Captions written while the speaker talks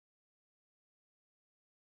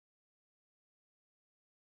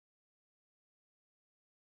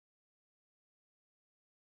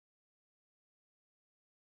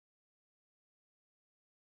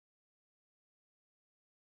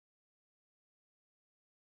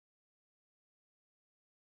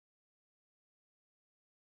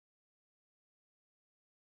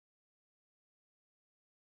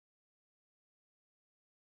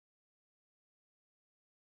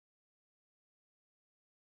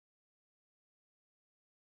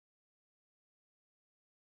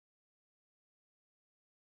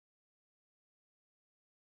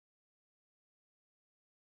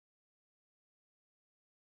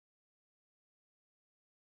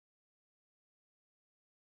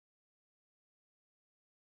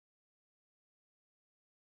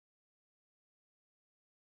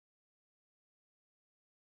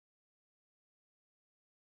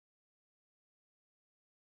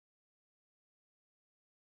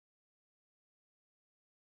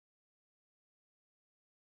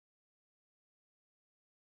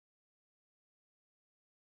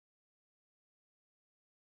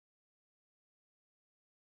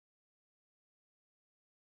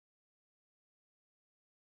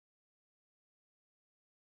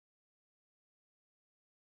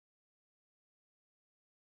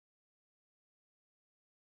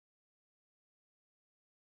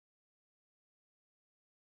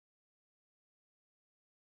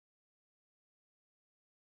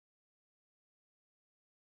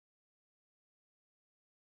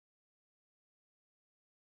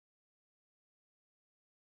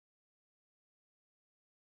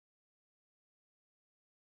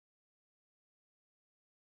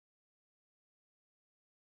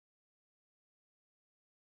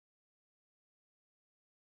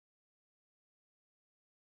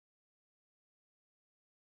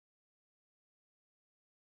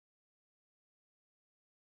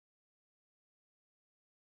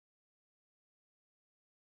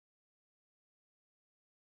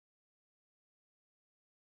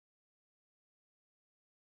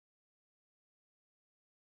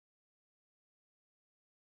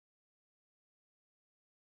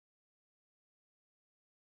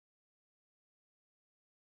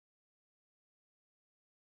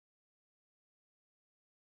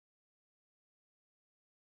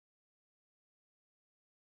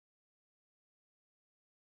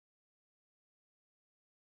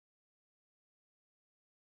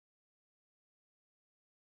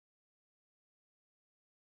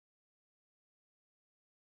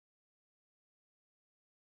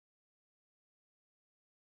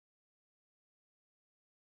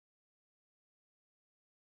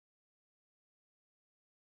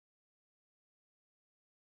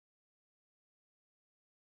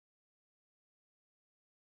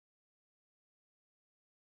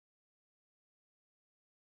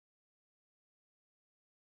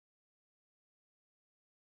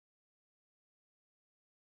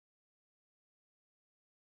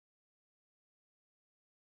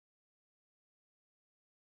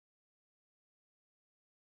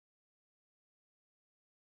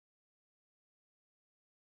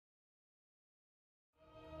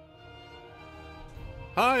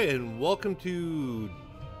Hi, and welcome to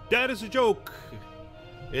Dad is a Joke.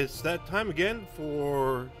 It's that time again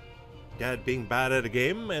for Dad being bad at a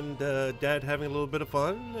game and Dad having a little bit of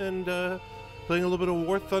fun and playing a little bit of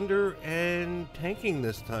War Thunder and tanking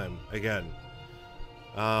this time again.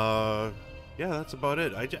 Yeah, that's about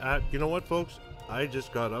it. You know what, folks? I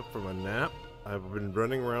just got up from a nap. I've been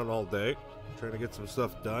running around all day trying to get some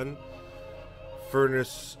stuff done.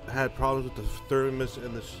 Furnace had problems with the thermos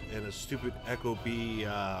and a stupid Echo B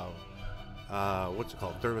what's it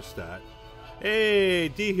called, thermostat. Hey,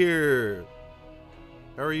 D here.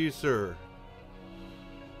 How are you, sir?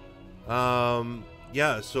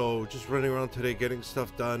 Yeah, so just running around today getting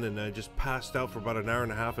stuff done, and I just passed out for about an hour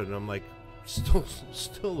and a half, and I'm like still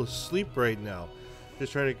asleep right now.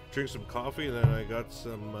 Just trying to drink some coffee, and then I got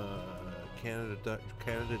some Canada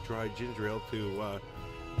Dry ginger ale to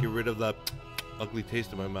get rid of the ugly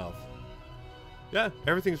taste in my mouth. Yeah,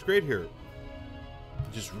 everything's great here.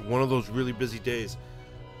 Just one of those really busy days.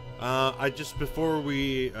 Before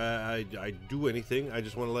I do anything, I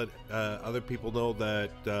just want to let other people know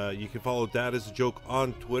that you can follow Dad is a Joke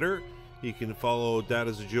on Twitter. You can follow Dad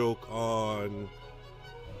is a Joke on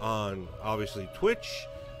obviously Twitch,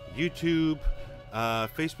 YouTube,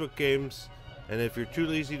 Facebook games, and if you're too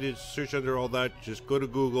lazy to search under all that, just go to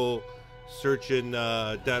Google, search in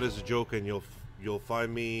Dad is a Joke, and you'll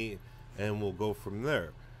find me, and we'll go from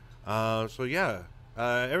there. So yeah,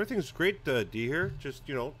 everything's great, D here. Just,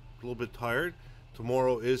 you know, a little bit tired.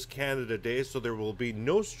 Tomorrow is Canada Day, so there will be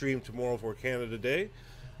no stream tomorrow for Canada Day,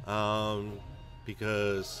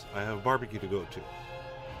 because I have a barbecue to go to,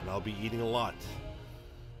 and I'll be eating a lot,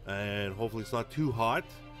 and hopefully it's not too hot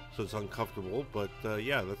so it's uncomfortable, but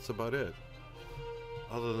yeah, that's about it.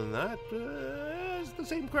 Other than that, it's the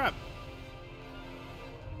same crap.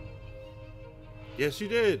 Yes, you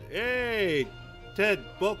did. Hey, Ted,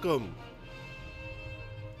 welcome.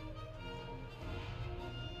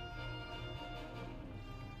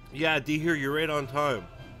 Yeah, D here, you're right on time.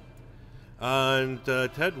 And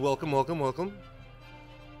Ted, welcome. We're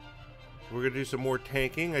gonna do some more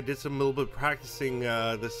tanking. I did some little bit of practicing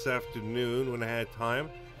this afternoon when I had time,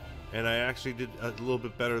 and I actually did a little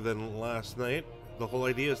bit better than last night. The whole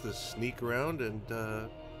idea is to sneak around and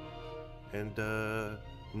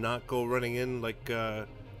not go running in like a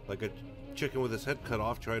chicken with his head cut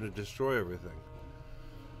off trying to destroy everything.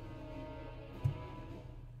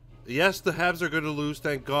 Yes, the Habs are going to lose.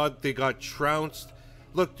 Thank God they got trounced.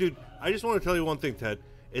 Look, dude, I just want to tell you one thing, Ted.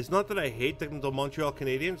 It's not that I hate the Montreal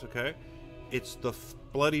Canadiens, okay? It's the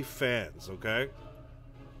bloody fans, okay?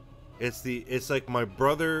 It's like my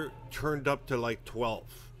brother turned up to like 12.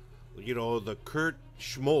 You know, the Kurt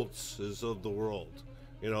Schmaltzes of the world.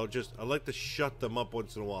 You know, just I like to shut them up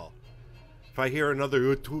once in a while. If I hear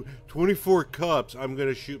another 24 cups, I'm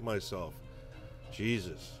gonna shoot myself.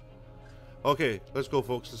 Jesus. Okay, let's go,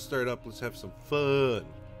 folks. Let's start up. Let's have some fun.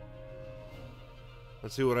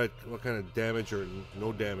 Let's see what kind of damage or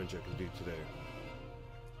no damage I can do today.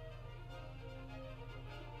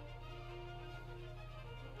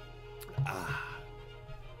 Ah.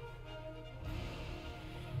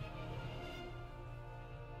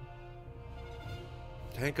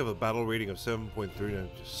 Tank of a battle rating of 7.3, and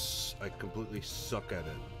I completely suck at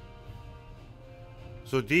it.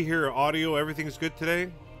 So D here, audio, everything's good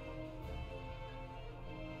today?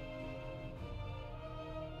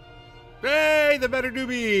 Hey, the better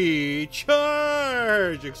doobie!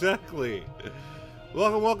 Charge! Exactly.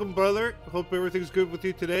 Welcome, brother. Hope everything's good with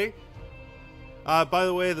you today. By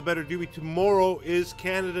the way, the better doobie, tomorrow is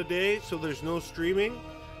Canada Day, so there's no streaming.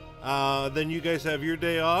 Then you guys have your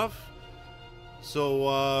day off.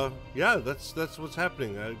 So, yeah, that's what's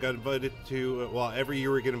happening. I got invited to, well, every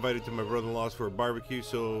year we get invited to my brother-in-law's for a barbecue,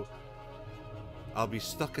 so I'll be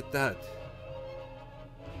stuck at that.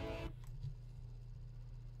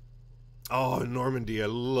 Oh, Normandy, I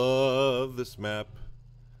love this map.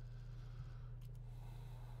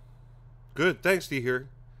 Good, thanks, D here.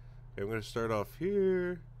 Okay, I'm going to start off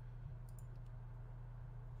here.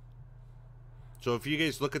 So if you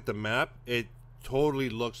guys look at the map, it totally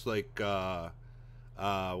looks like,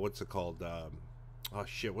 what's it called? Oh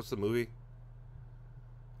shit, what's the movie?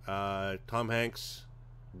 Tom Hanks,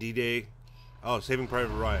 D-Day. Oh, Saving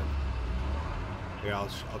Private Ryan. Yeah,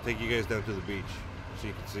 I'll take you guys down to the beach so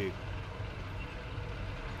you can see.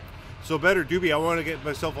 So better doobie, I want to get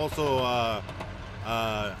myself also a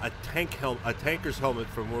tanker's helmet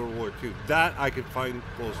from World War II. That I could find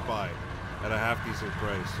close by at a half decent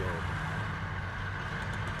price. So.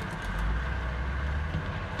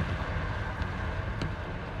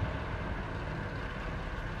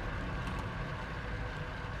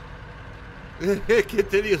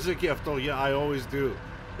 Continues a gift. Oh yeah, I always do.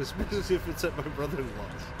 Especially if it's at my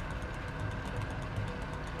brother-in-law's.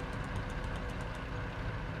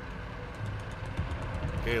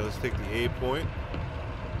 Okay, let's take the A point.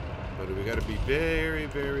 But we gotta be very,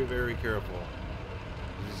 very, very careful.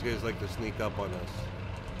 These guys like to sneak up on us.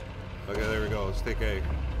 Okay, there we go. Let's take A.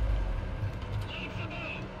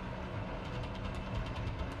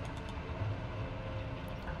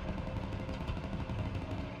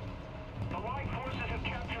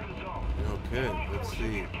 Okay, let's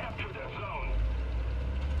see.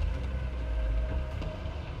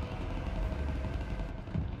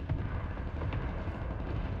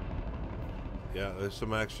 Yeah, there's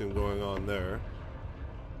some action going on there.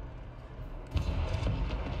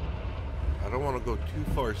 I don't want to go too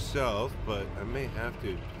far south, but I may have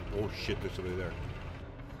to. Oh shit, there's somebody there.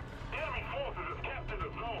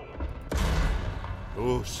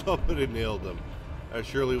 Oh, somebody nailed them. That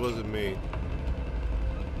surely wasn't me.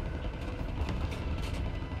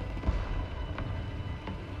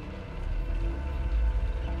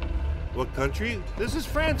 What country? This is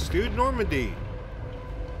France, dude. Normandy.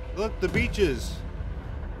 Look, the beaches.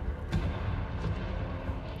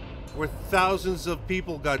 Where thousands of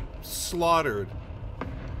people got slaughtered.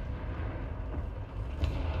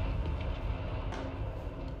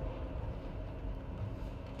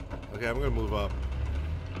 Okay, I'm gonna move up.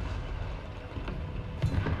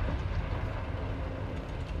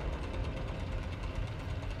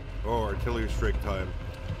 Oh, artillery strike time.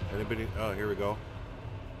 Anybody? Oh, here we go.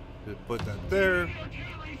 Just put that there.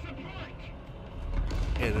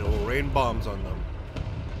 And it will rain bombs on them.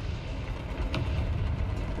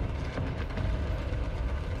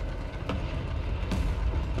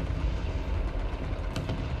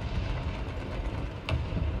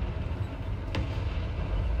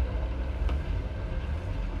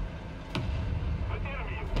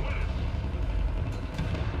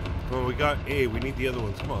 Well, we got A. We need the other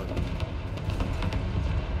ones. Come on.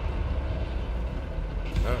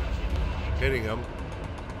 Oh, hitting them.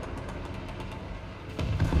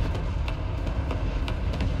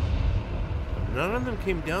 None of them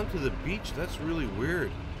came down to the beach. That's really weird.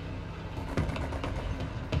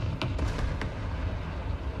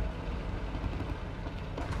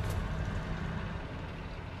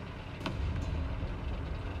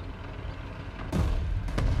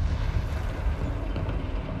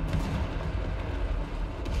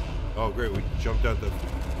 Oh, great. We jumped out the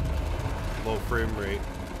low frame rate.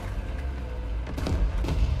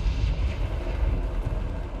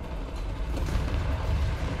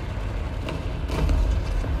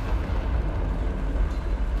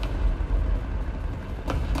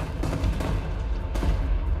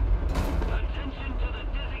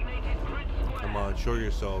 Show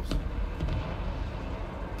yourselves.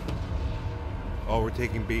 Oh, we're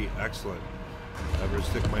taking B. Excellent. I better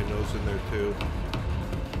stick my nose in there too.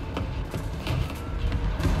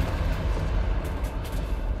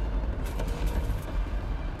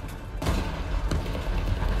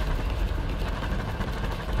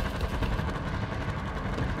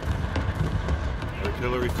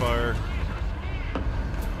 Artillery fire.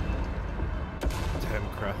 Damn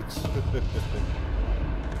crowds.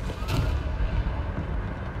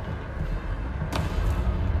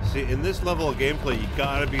 See, in this level of gameplay, you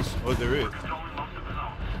gotta be. Oh, there is.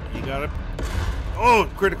 You gotta. Oh,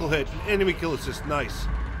 critical hit. Enemy kill assist. Nice.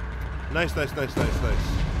 Nice, nice, nice, nice, nice.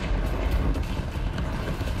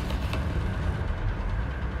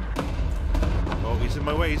 Oh, he's in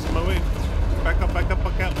my way. He's in my way. Back up, back up,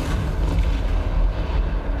 back up.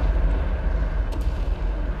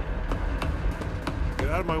 Get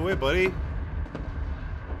out of my way, buddy.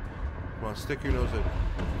 Come on, stick your nose in.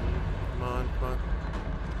 Come on, come on.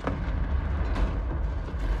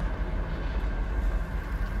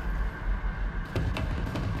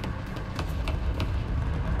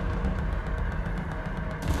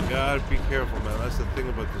 Gotta be careful, man. That's the thing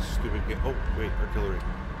about this stupid game. Oh, wait, artillery.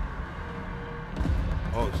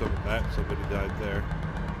 Oh, somebody died there.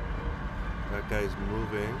 That guy's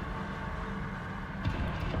moving.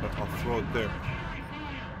 But I'll throw it there.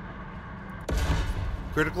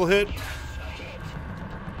 Critical hit.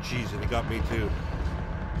 Jeez, and he got me too.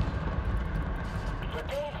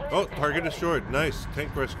 Oh, target destroyed. Nice.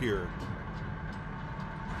 Tank rescuer.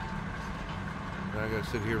 Now I gotta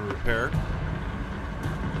sit here and repair.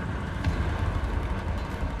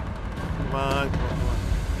 Come on, come on, come on.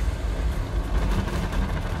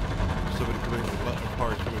 Somebody coming,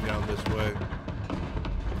 cars coming down this way.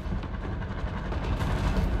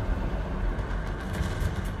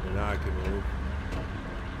 And now I can move.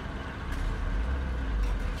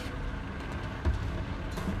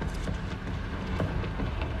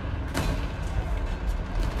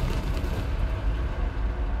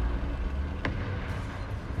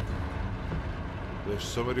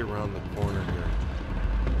 there's somebody around the corner here.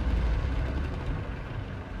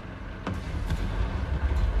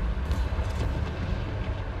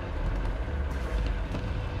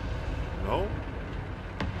 No?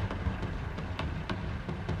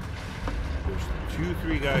 There's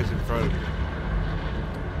 2-3 guys in front of me.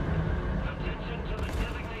 Attention to the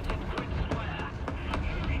designated grid square.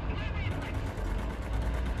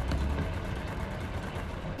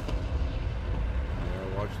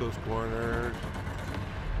 Yeah, watch those corners.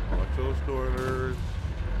 Watch those corners.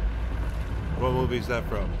 What movie is that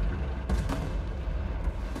from?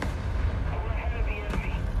 We're ahead of the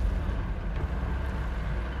enemy.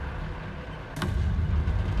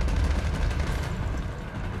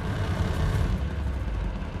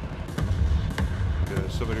 Yeah,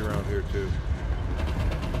 there's somebody around here too.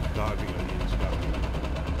 Dodging onion stuff.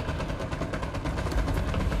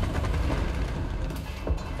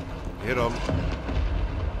 Hit him.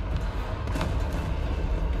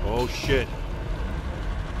 Oh shit.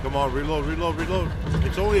 Come on, reload, reload, reload.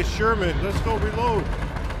 It's only a Sherman. Let's go reload.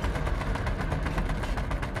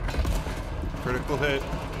 Critical hit.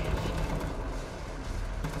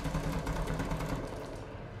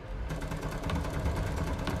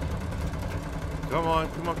 Come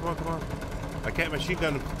on, come on, come on, come on. I can't machine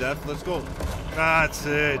gun him to death. Let's go. That's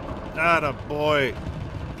it. Atta boy.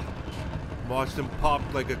 Watched him pop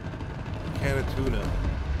like a can of tuna.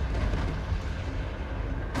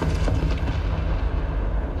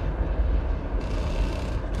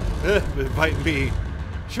 Invite me.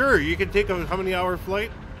 Sure, you can take a how many hour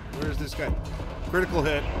flight? Where's this guy? Critical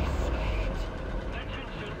hit. Attention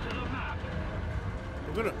to the map.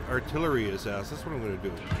 I'm gonna artillery his ass. That's what I'm gonna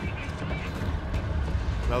do.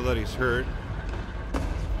 Now that he's hurt.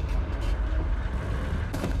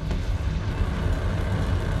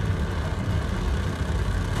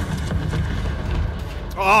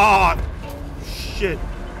 Ah, shit.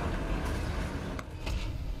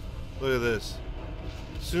 Look at this.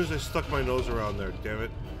 As soon as I stuck my nose around there, damn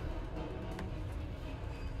it.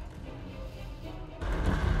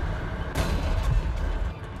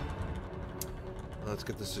 Let's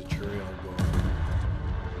get the Centurion going.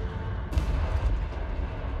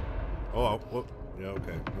 Oh, whoop. Yeah,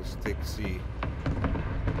 okay. Let's take C.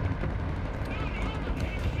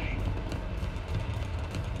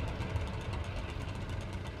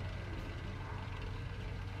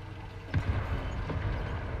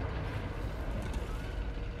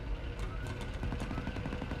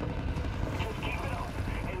 Just keep it up,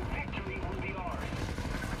 and victory will be ours.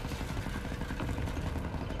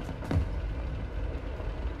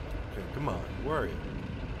 Okay, come on. Where are you?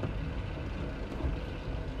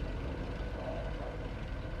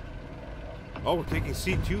 Oh, we're taking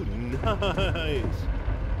C2. Nice.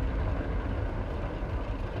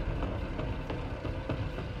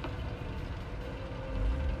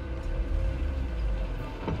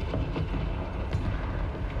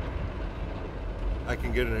 I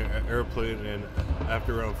can get an airplane and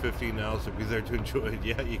after around 15 hours to be there to enjoy it.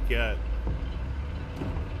 Yeah, you can.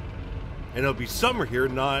 And it'll be summer here,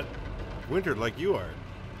 not winter like you are.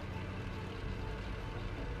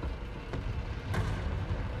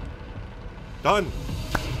 Done.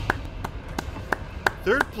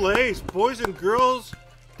 Third place, boys and girls.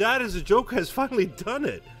 Dad is a Joke has finally done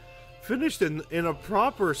it. Finished in a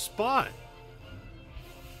proper spot.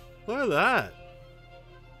 Look at that.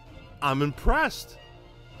 I'm impressed.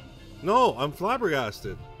 No, I'm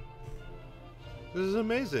flabbergasted. This is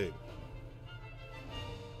amazing.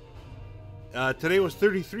 Today was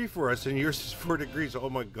 33 for us, and yours is 4 degrees.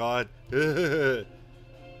 Oh my god.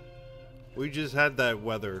 We just had that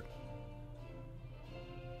weather.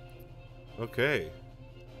 Okay.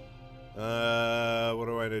 What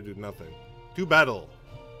do I do? Nothing. To battle.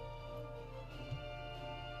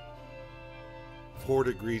 4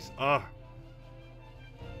 degrees. Ah.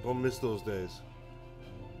 Don't miss those days.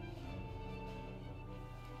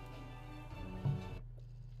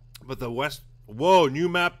 But the west... Whoa, new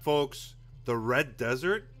map, folks. The Red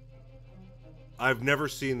Desert? I've never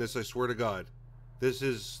seen this, I swear to God. This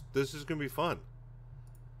is gonna be fun.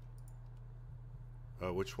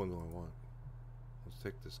 Which one do I want? Let's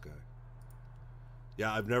take this guy.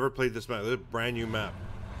 Yeah, I've never played this map. This is a brand new map.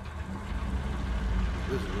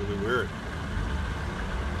 This is really weird.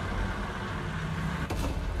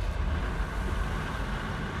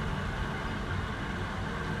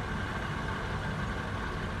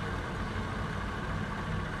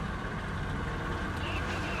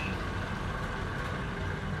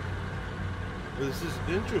 This is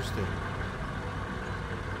interesting.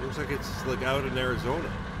 Looks like it's like out in Arizona.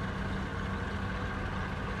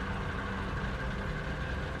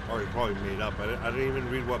 Or he probably made up. I didn't even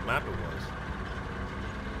read what map it was.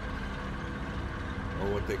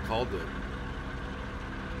 or what they called it.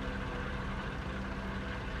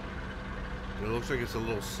 And it looks like it's a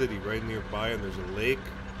little city right nearby, and there's a lake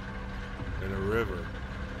and a river.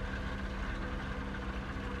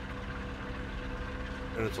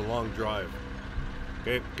 And it's a long drive.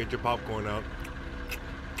 Okay, get your popcorn out. It's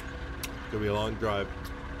gonna be a long drive.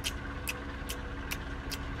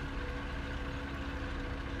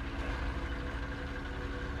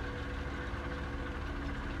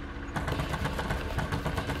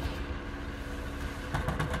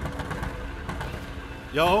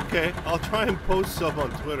 Yo, okay. I'll try and post some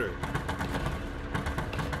on Twitter.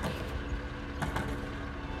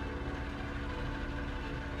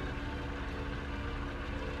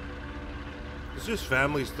 It's just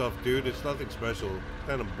family stuff, dude. It's nothing special.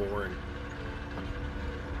 Kind of boring.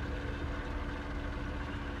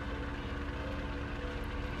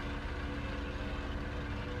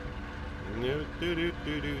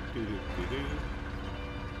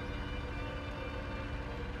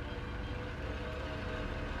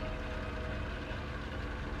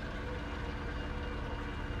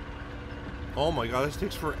 Oh my god, this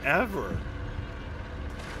takes forever.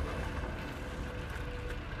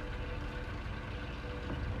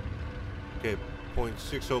 Okay,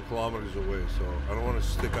 0.60 kilometers away, so I don't want to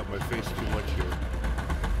stick up my face too much here.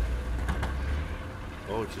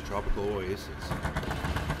 Oh, it's a tropical oasis.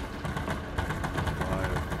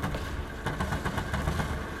 Live.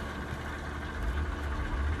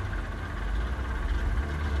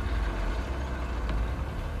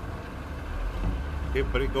 Okay,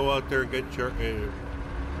 buddy, go out there and get your...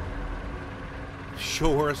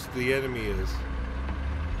 show us the enemy is.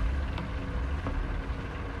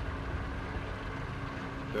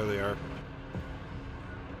 There they are.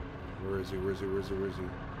 Where is he? Where is he? Where is he? Where is he?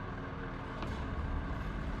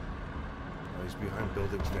 Oh, he's behind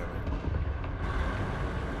buildings, damn it.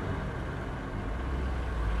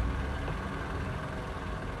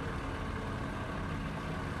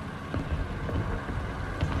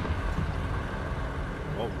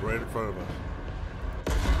 Oh, right in front of us.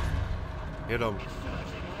 Hit him.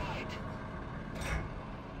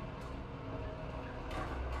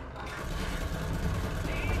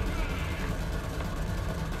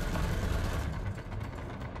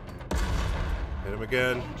 Hit him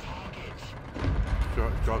again.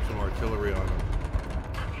 Drop some artillery on him.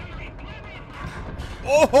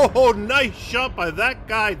 Oh, nice shot by that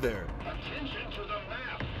guy there. Attention to the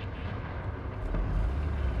map.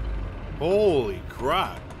 Holy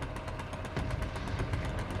crap.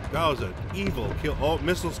 That was an evil kill. Oh,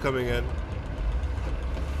 missiles coming in.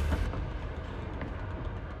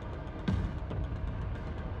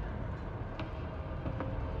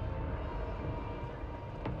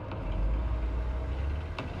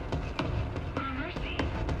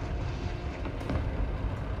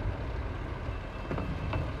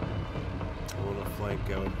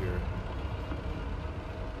 Out here.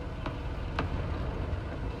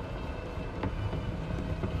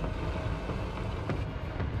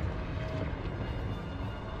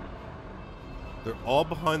 They're all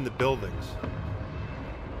behind the buildings.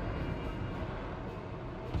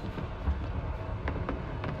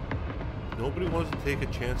 Nobody wants to take a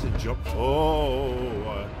chance and jump.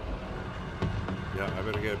 Oh, yeah, I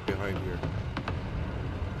better get behind here.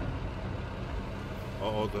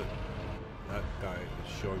 Uh-oh, that guy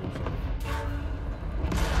is showing himself.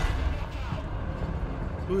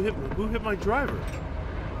 Who hit my driver?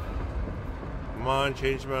 Come on,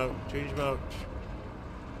 change him out. Change him out.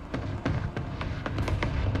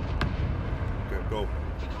 Okay, go.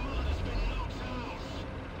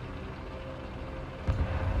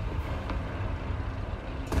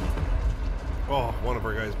 Oh, one of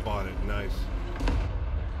our guys bought it. Nice.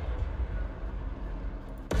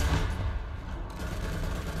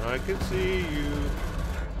 I can see you.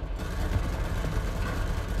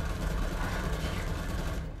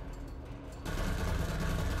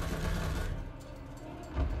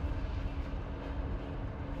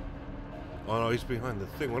 Oh no, he's behind the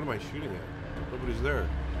thing. What am I shooting at? Nobody's there.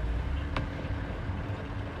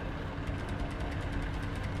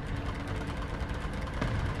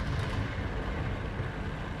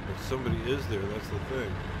 If somebody is there, that's the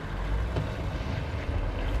thing.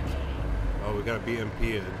 Oh, we got a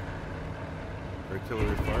BMP in.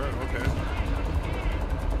 Artillery fire, okay.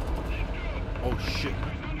 Oh shit.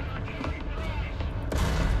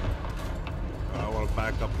 I want to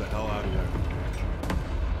back up the hell out of there.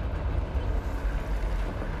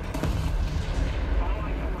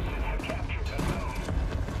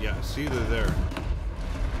 Yeah, see, they're there.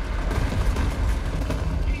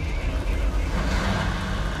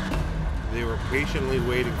 They were patiently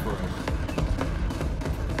waiting for us.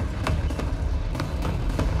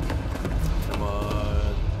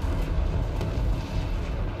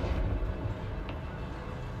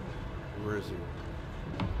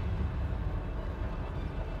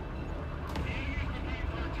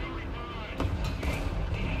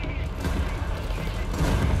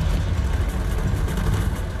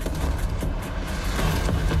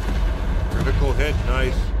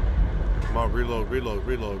 Nice. Come on, reload, reload,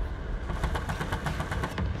 reload.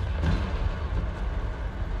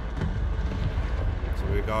 So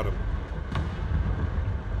we got him.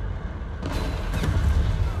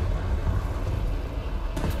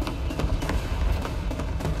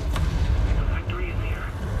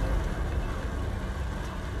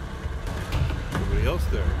 Nobody else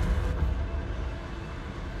there.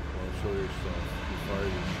 Well, show yourself. You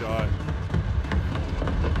fired your shot.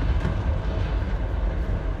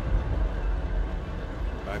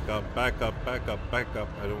 Back up, back up, back up, back up.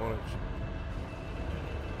 I don't want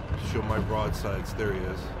to show my broadsides. There he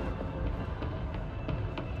is.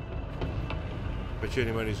 Bet you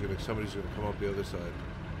somebody's gonna come up the other side.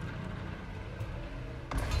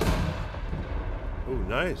 Oh,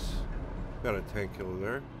 nice. Got a tank killer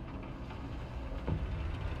there.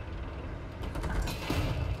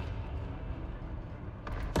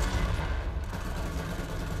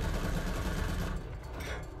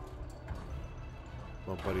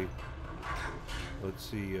 Come on, buddy. Let's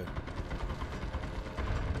see.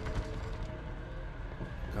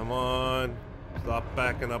 Come on. Stop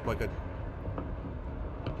backing up like a...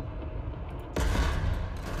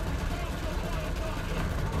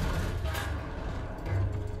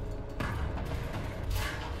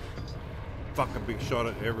 Fuck, I'm being shot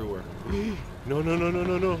at everywhere. No, no, no, no,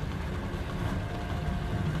 no, no.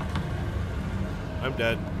 I'm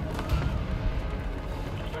dead.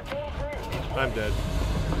 I'm dead.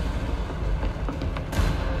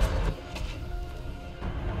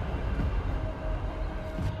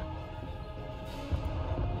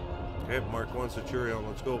 Okay, Mark 1 Centurion,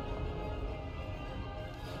 let's go.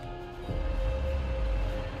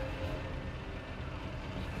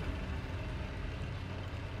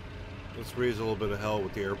 Let's raise a little bit of hell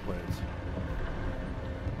with the airplanes.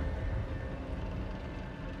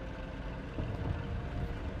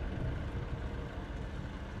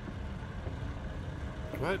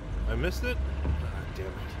 What? I missed it? Ah, damn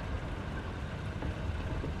it.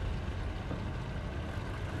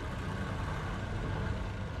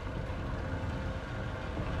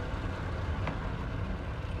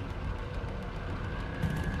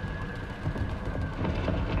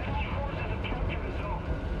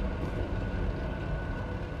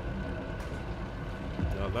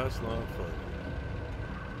 Now that's not fun.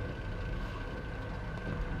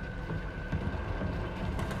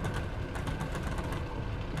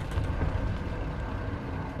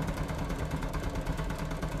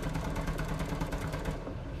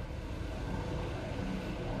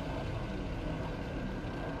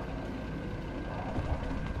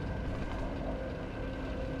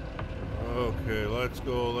 Okay, let's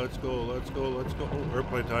go, let's go, let's go, let's go. Oh,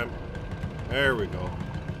 airplane time. There we go.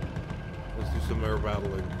 Let's do some air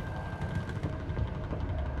battling.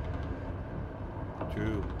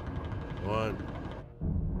 2, 1.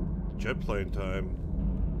 Jet plane time.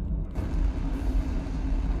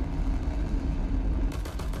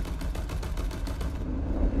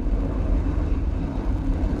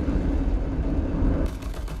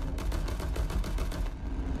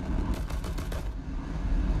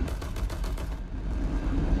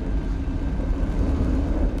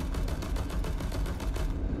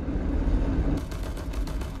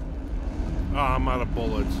 Ah, I'm out of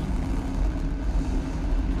bullets.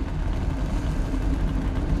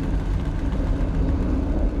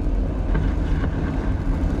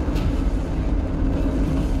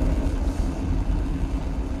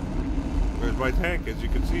 There's my tank, as you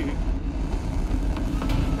can see.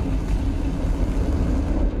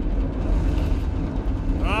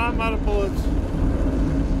 Ah, I'm out of bullets.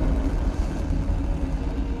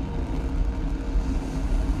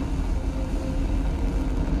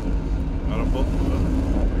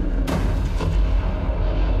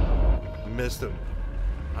 Missed him.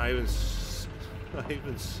 I even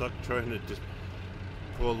suck trying to just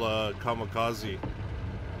pull kamikaze.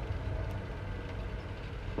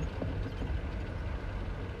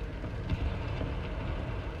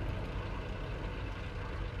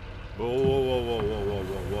 Whoa, whoa, whoa, whoa, whoa, whoa,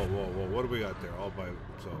 whoa, whoa, whoa, whoa! What do we got there? All by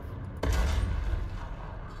himself.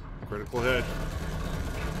 Critical hit.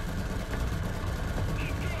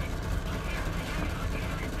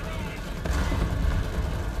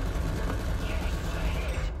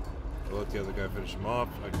 I'll let the other guy finish him off.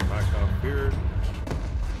 I can back off here.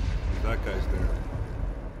 That guy's there.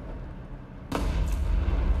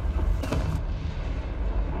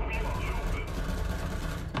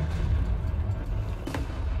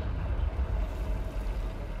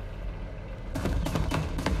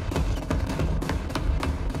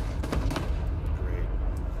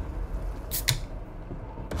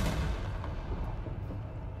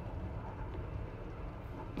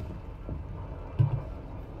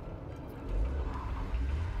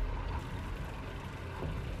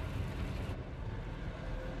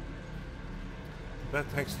 That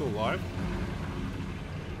tank's still alive?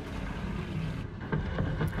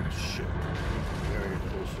 Oh, shit. I gotta get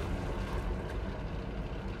closer.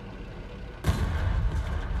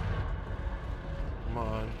 Come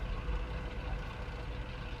on.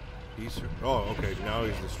 He's... Oh, okay. Now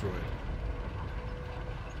he's destroyed.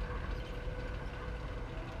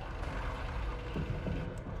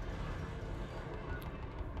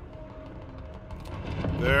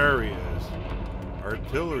 There he is.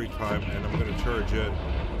 Artillery time, and I'm gonna charge in.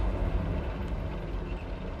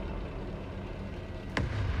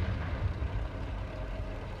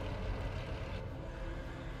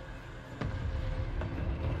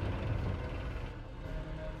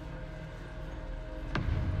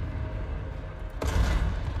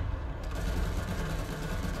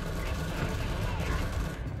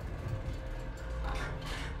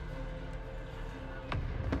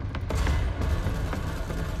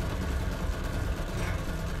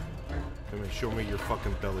 Show me your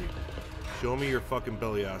fucking belly. Show me your fucking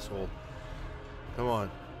belly, asshole. Come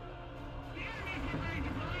on.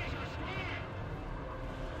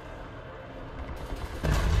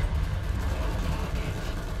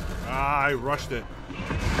 Ah, I rushed it.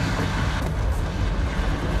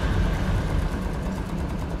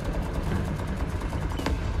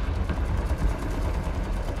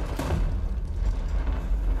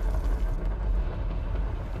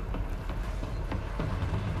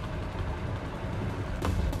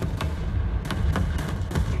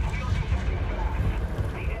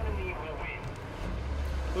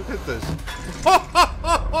 Look at this.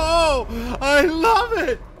 Oh, I love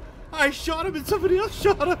it. I shot him and somebody else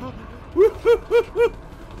shot him.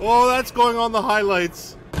 Oh, that's going on the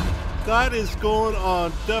highlights. That is going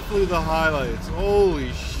on definitely the highlights.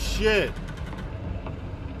 Holy shit.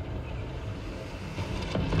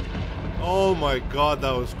 Oh my god,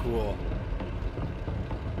 that was cool.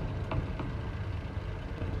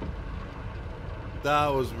 That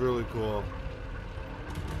was really cool.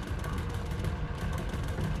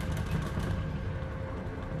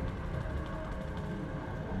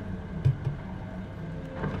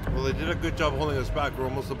 Well, they did a good job holding us back. We're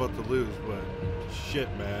almost about to lose, but shit,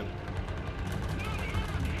 man.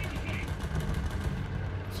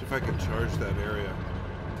 Let's see if I can charge that area.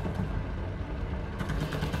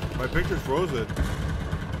 My picture's frozen.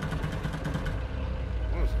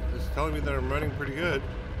 Oh, it's telling me that I'm running pretty good.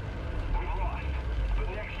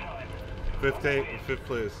 Fifth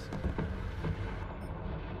place.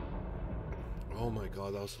 Oh my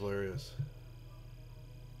god, that was hilarious.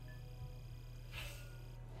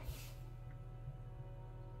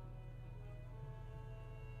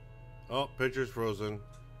 Oh, picture's frozen.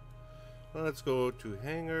 Let's go to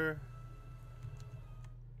hangar.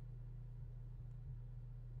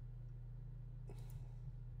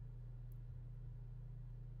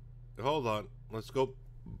 Hold on. Let's go.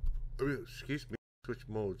 Excuse me. Switch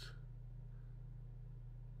modes.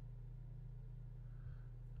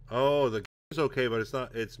 Oh, the game's okay, but it's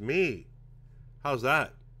not. It's me. How's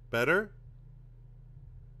that? Better?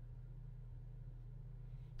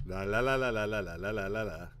 La la la la la la la la la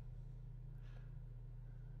la.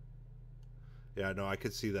 Yeah, no, I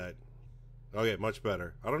could see that. Okay, much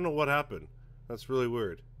better. I don't know what happened. That's really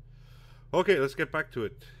weird. Okay, let's get back to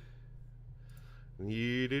it.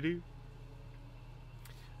 Do-do-do.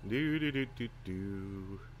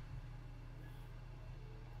 Do-do-do-do-do.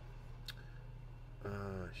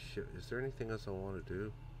 Shit. Is there anything else I want to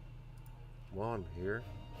do while I'm here?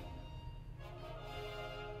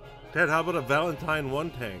 Ted, how about a Valentine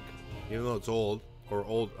 1 tank? Even though it's old. Or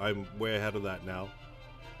old. I'm way ahead of that now.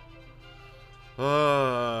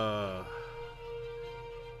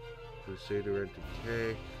 Crusader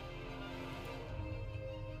NTK.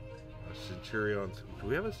 A Centurion. Do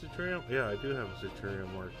we have a Centurion? Yeah, I do have a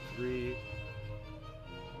Centurion Mark III.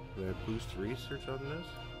 Can I boost research on this?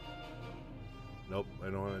 Nope, I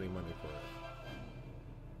don't have any money for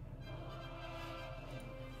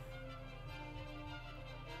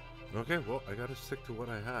it. Okay, well, I gotta stick to what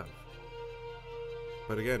I have.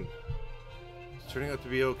 But again, it's turning out to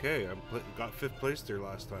be okay. I got 5th place there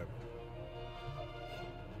last time.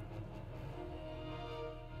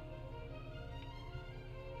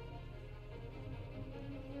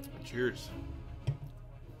 Cheers.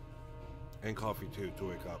 And coffee too, to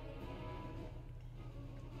wake up.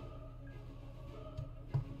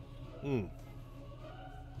 Come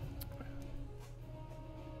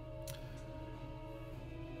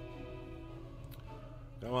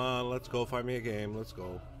on, let's go find me a game. Let's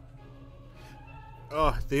go.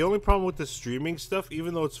 The only problem with the streaming stuff,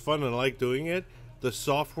 even though it's fun and I like doing it, the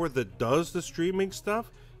software that does the streaming stuff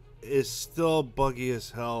is still buggy as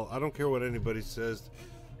hell. I don't care what anybody says.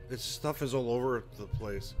 Its stuff is all over the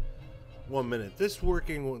place. 1 minute. This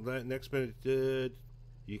working. That next minute.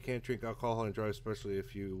 You can't drink alcohol and drive, especially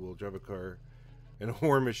if you will drive a car in a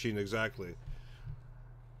war machine. Exactly.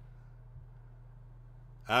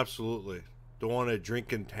 Absolutely. Don't want to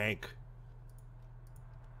drink and tank.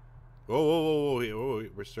 Whoa, whoa, whoa, whoa, whoa.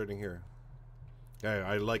 We're starting here. Yeah,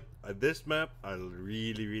 I like this map. I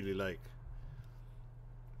really, really like.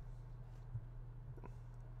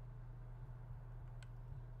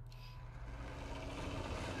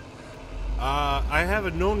 I have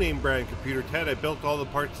a no-name brand computer, Ted. I built all the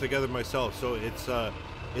parts together myself, so it's a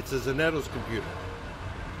Zanetto's computer.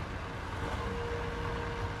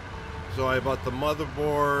 So I bought the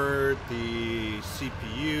motherboard, the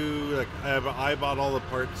CPU, like I bought all the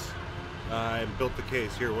parts and built the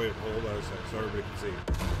case. Here, wait, hold on a second so everybody can see.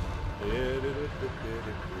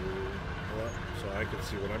 So I can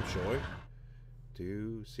see what I'm showing. Do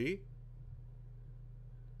you see?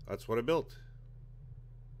 That's what I built.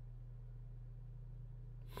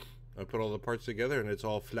 I put all the parts together and it's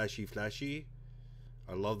all flashy, flashy.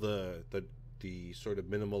 I love the sort of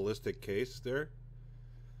minimalistic case there.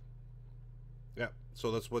 Yeah,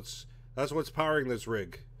 so that's what's powering this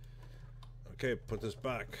rig. Okay, put this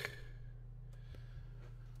back.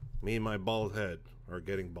 Me and my bald head are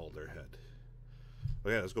getting balder head.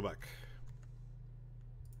 Okay, let's go back.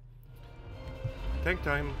 Tank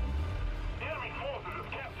time. Enemy forces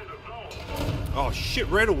have captured a zone. Oh shit!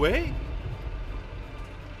 Right away.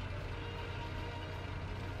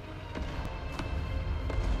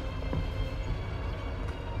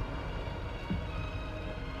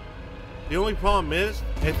 The only problem is,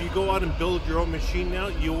 if you go out and build your own machine now,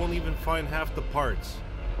 you won't even find half the parts.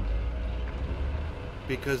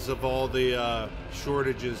 Because of all the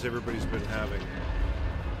shortages everybody's been having.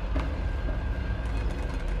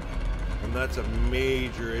 And that's a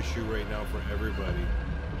major issue right now for everybody.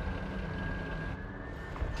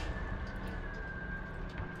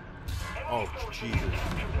 Oh, Jesus.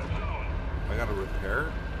 I gotta repair?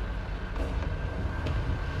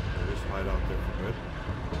 I'll just hide out there for a bit.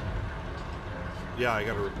 Yeah, I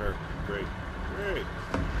gotta repair. Great. Great.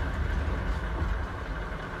 I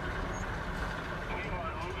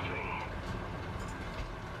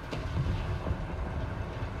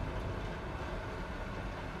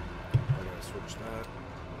gotta switch that.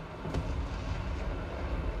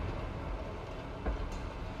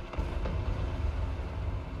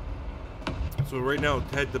 So right now,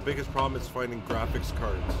 Ted, the biggest problem is finding graphics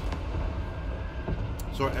cards.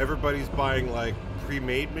 So everybody's buying like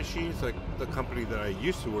pre-made machines, like the company that I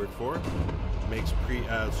used to work for makes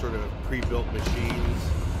sort of pre-built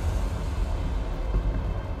machines.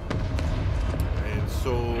 And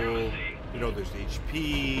so, you know, there's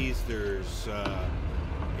HPs, there's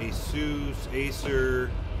Asus,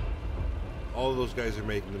 Acer, all of those guys are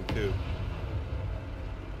making them too.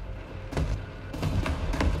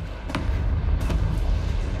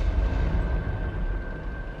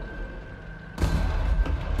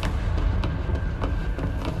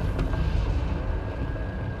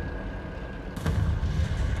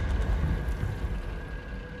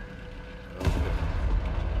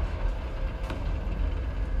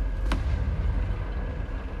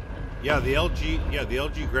 Yeah, the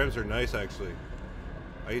LG Grams are nice actually.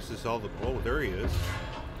 I used to sell them. Oh, there he is.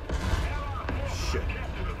 Shit.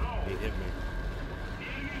 He hit me.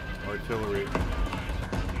 Artillery.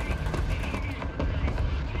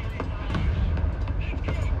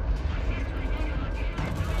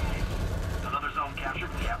 Another zone captured.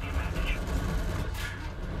 We have the advantage.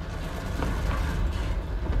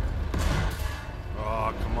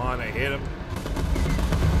 Oh, come on, I hit him.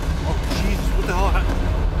 Oh, Jesus, what the hell?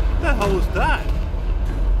 What the hell was that?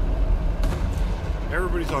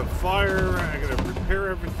 Everybody's on fire. I gotta repair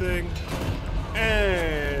everything.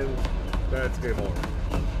 And that's game over.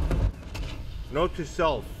 Note to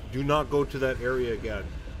self, do not go to that area again.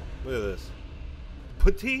 Look at this.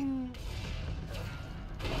 Pating!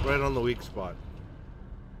 Right on the weak spot.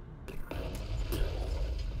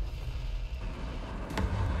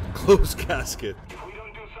 Closed casket. If we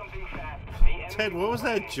don't do something fast, the Ted, what was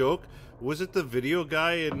that joke? Was it the video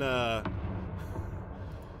guy in the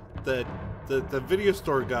video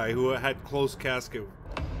store guy who had closed casket?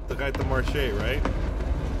 The guy at the Marche, right?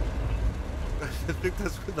 I think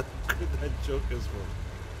that's where that joke is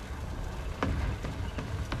from.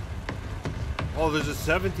 Oh, there's a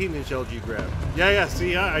 17-inch LG Gram. Yeah,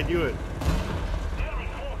 see, I knew it. enemy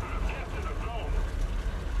forces have captured a zone.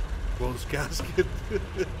 Closed casket.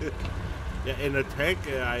 Yeah, in a tank,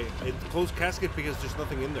 it's closed casket because there's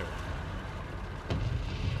nothing in there.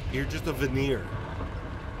 You're just a veneer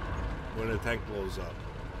when a tank blows up.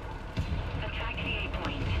 Attack the A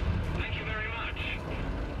point.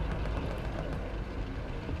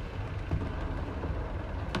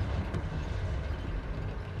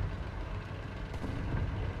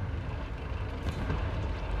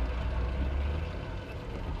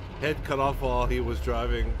 Head cut off while he was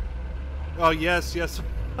driving. Oh, yes, yes.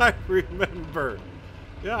 I remember.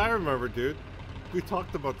 Yeah, I remember, dude. We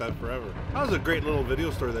talked about that forever. That was a great little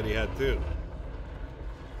video story that he had, too.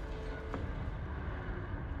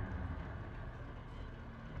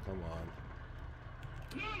 Come on.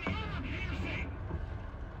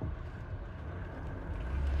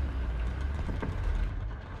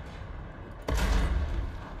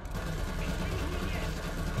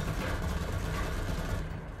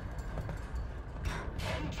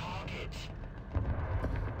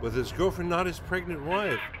 With his girlfriend, not his pregnant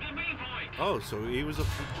wife. Oh, so he was a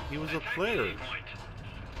player.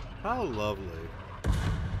 How lovely.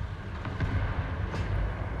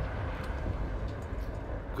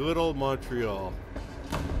 Good old Montreal.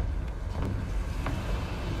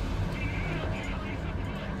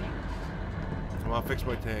 Come on, fix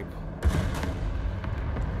my tank.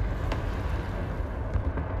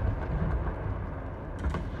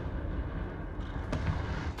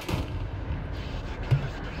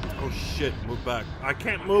 Oh shit, move back. I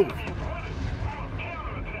can't move.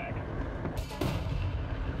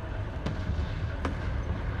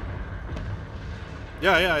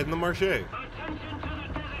 Yeah, in the marché. Attention to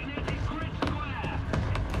the designated grid square.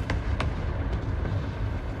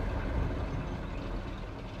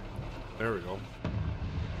 There we go.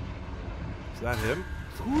 Is that him?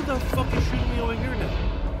 Who the fuck is shooting me over here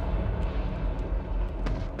now?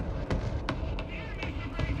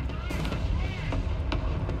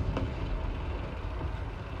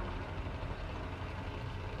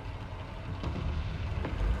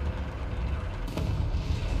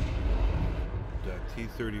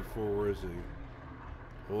 T-34, where is he?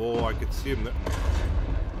 Oh, I could see him there.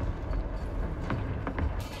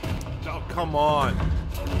 Oh, come on!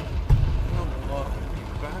 Come on, you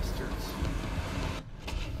bastards.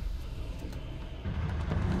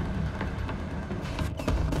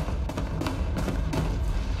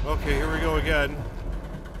 Okay, here we go again.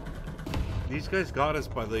 These guys got us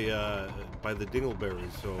by the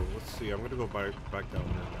dingleberries, so let's see. I'm gonna go back down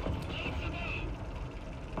there now.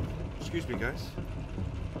 Excuse me, guys.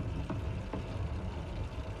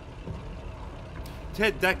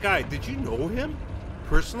 Ted, that guy, did you know him?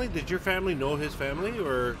 Personally? Did your family know his family,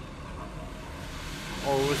 or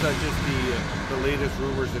was that just the latest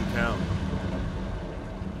rumors in town?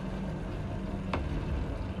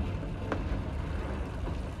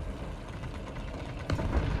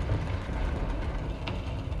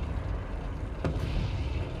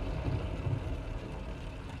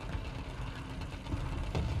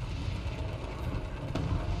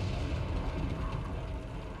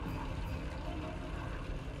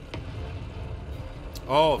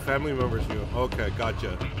 Oh, family members knew. Okay,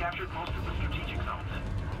 gotcha. We captured most of the strategic zones.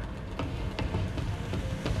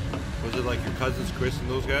 Was it like your cousins, Chris, and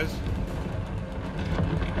those guys?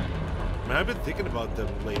 Man, I've been thinking about them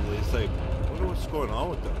lately. It's like, I wonder what's going on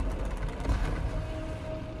with them.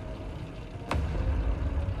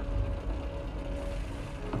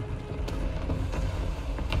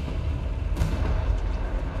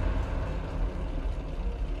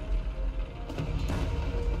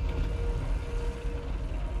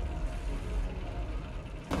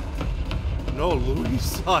 No, Louis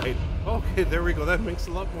side. Okay, there we go. That makes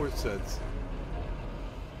a lot more sense.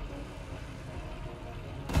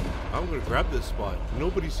 I'm gonna grab this spot.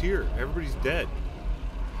 Nobody's here. Everybody's dead.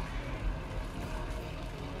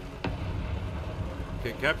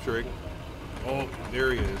 Okay, capturing. Oh,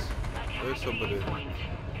 there he is. There's somebody.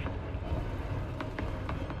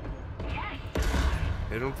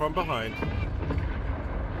 Hit him from behind.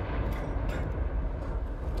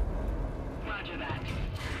 Roger that.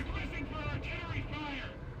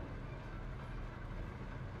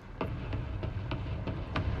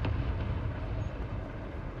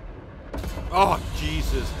 Oh,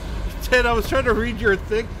 Jesus. Ted, I was trying to read your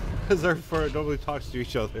thing because our friend nobody talks to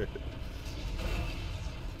each other.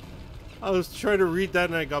 I was trying to read that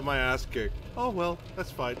and I got my ass kicked. Oh, well,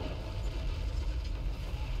 that's fine.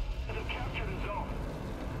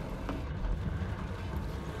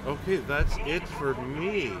 Okay, that's it for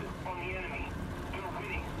me.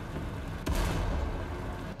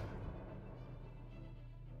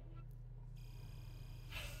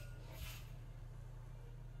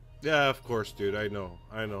 Yeah, of course, dude. I know.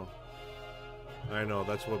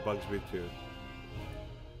 That's what bugs me too.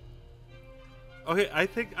 Okay, I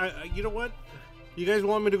think you know what? You guys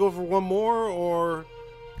want me to go for one more, or?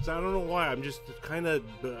 Cause I don't know why. I'm just kind of.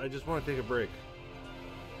 I just want to take a break.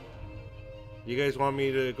 You guys want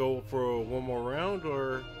me to go for one more round,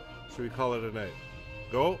 or should we call it a night?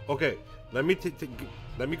 Go. Okay. Let me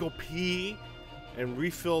go pee and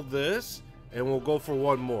refill this, and we'll go for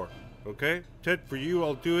one more. Okay, Ted, for you,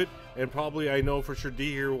 I'll do it, and probably I know for sure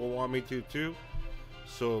D here will want me to too.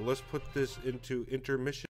 So let's put this into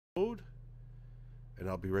intermission mode, and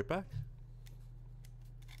I'll be right back.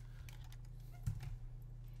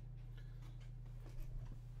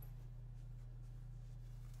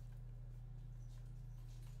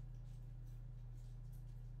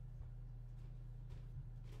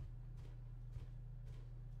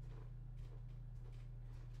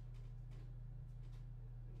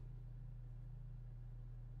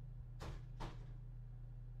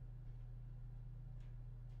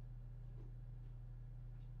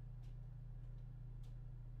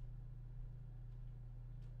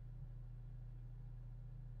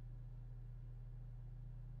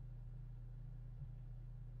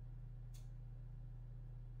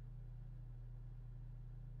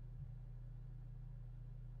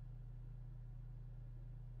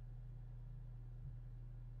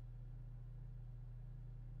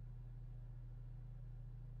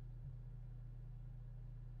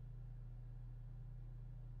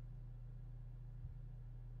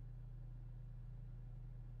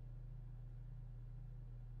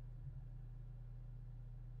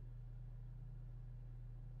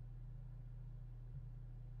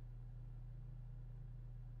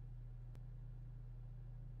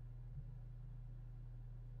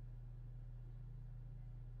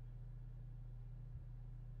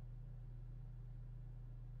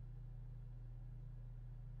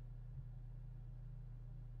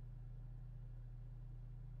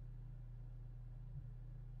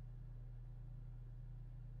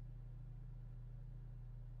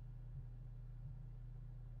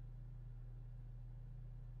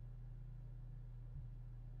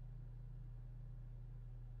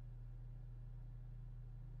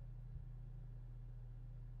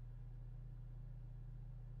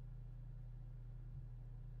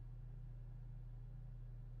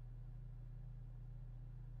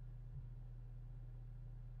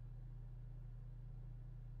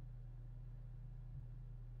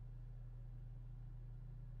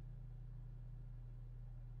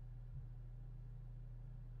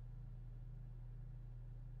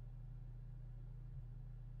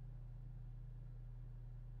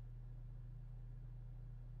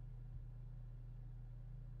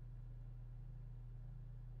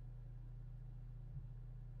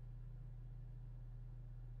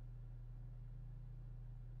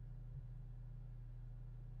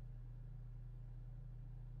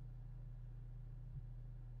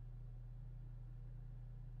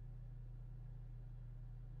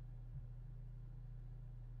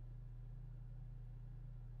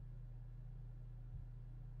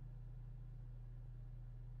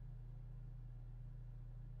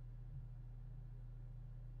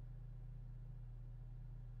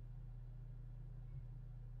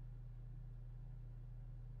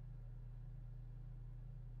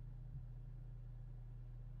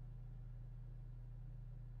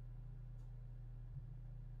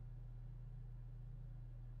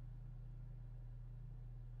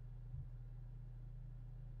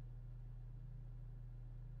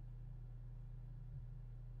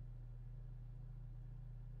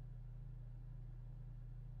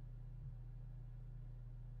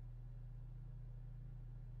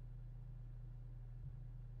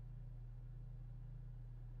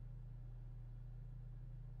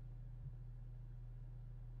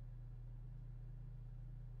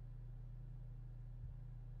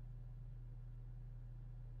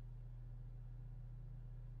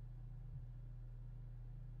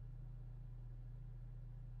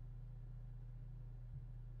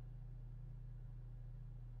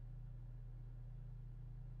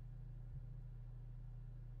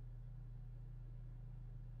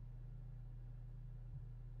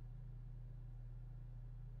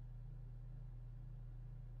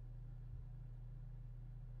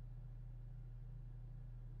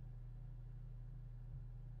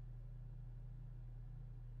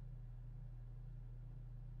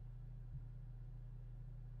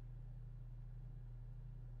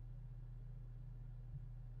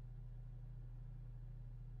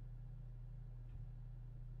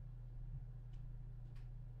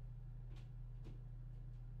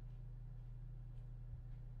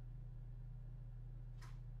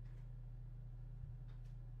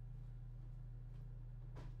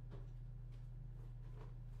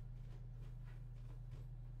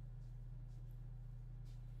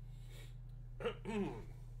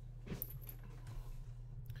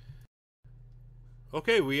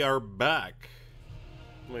 Okay, we are back.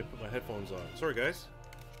 Let me put my headphones on. Sorry, guys,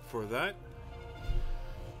 for that.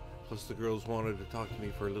 Plus, the girls wanted to talk to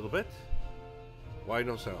me for a little bit. Why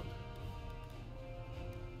no sound?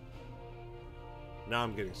 Now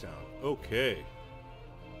I'm getting sound. Okay.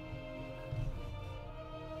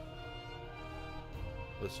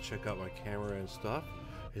 Let's check out my camera and stuff.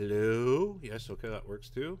 Hello? Yes, okay, that works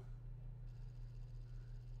too.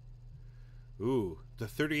 Ooh, the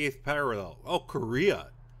 38th parallel. Oh,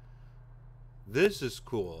 Korea. This is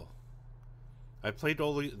cool. I played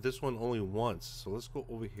this one only once, so let's go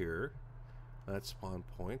over here. That's spawn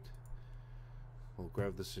point. We'll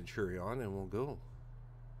grab the Centurion and we'll go.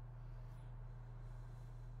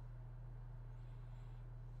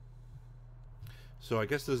 So I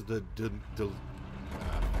guess this is the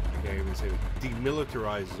I can't even say it,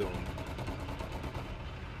 demilitarized zone.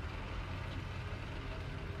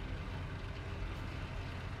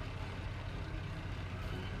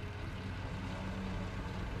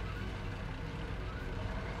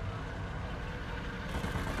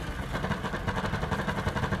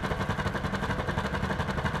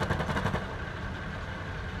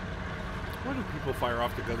 Why do people fire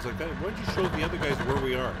off the guns like that? Why don't you show the other guys where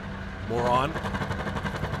we are? Moron.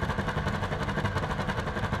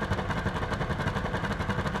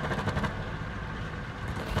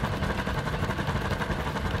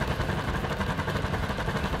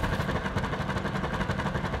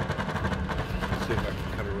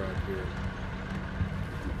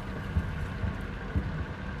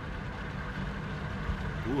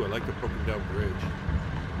 Ooh, I like the broken down bridge.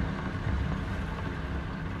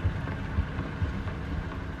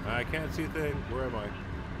 I can't see a thing. Where am I?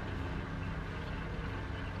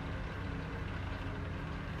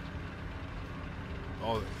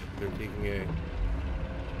 Oh, they're taking a...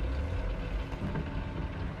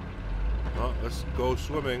 Oh, let's go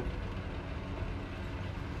swimming.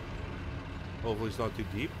 Hopefully it's not too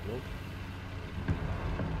deep. Nope.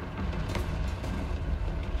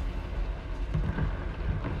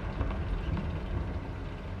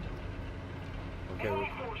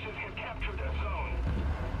 Enemy forces have captured that zone.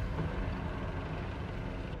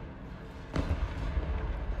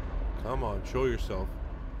 Come on, show yourself.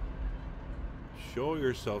 Show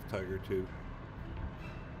yourself, Tiger 2.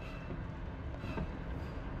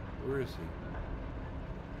 Where is he?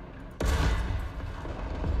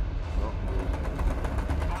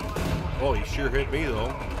 Oh, he sure hit me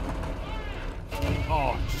though.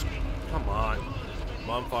 Oh, just come on. I'm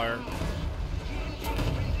on fire.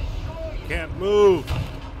 Can't move.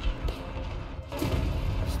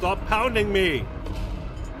 Stop pounding me.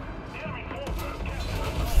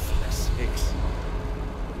 Sakes.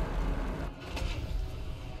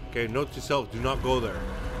 Okay, note to self, do not go there.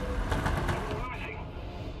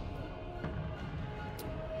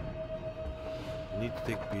 I need to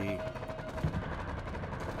take B.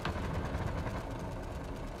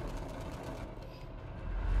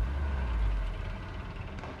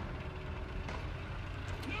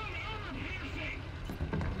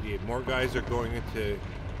 Yeah, more guys are going into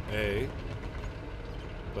A,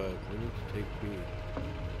 but we need to take B.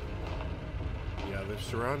 Yeah, they're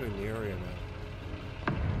surrounding the area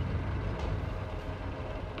now.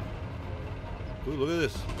 Ooh, look at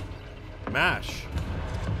this. MASH.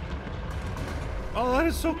 Oh, that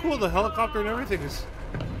is so cool. The helicopter and everything is...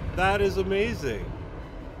 That is amazing.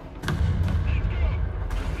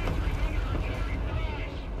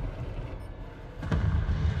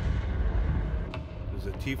 There's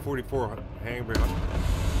a T-44 hanging behind.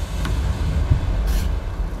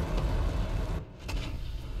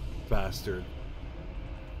 Bastard.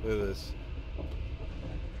 Look at this.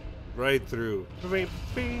 Right through.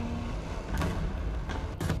 Bing.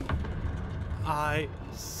 I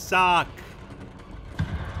suck.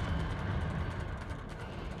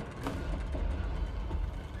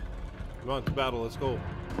 Come on, to battle, let's go.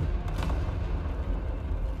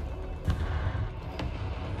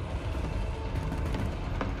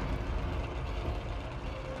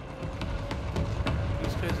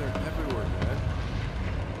 These guys are everywhere, man.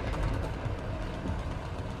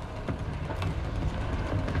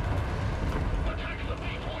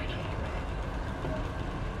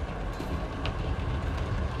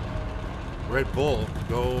 Red Bull,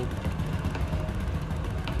 go.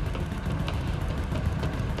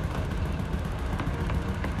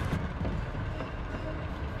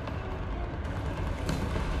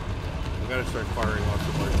 We gotta start firing lots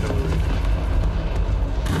of artillery.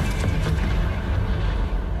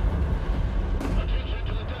 Attention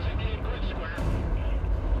to the designated grid square.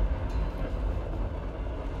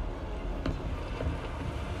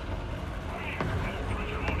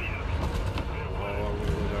 Oh, I'm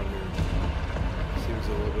gonna go down here. Seems a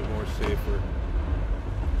little bit more safer.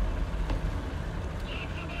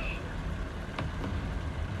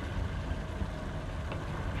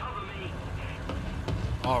 Cover me.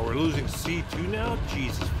 Oh, we're losing C2 now?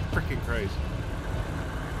 Jesus freaking Christ.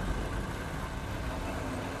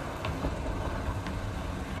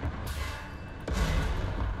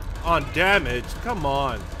 on damage. Come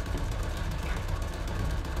on.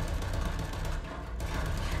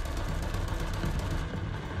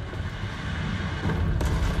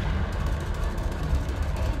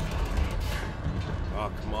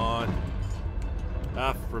 Oh, come on.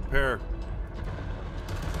 F, repair.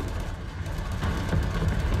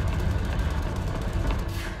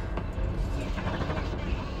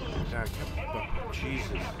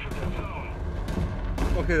 Jesus.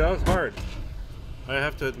 Okay, that was hard. I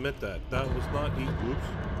have to admit that. That was not easy. Oops.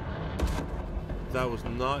 That was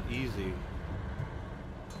not easy.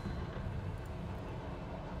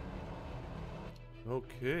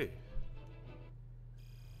 Okay.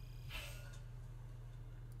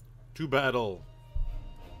 To battle.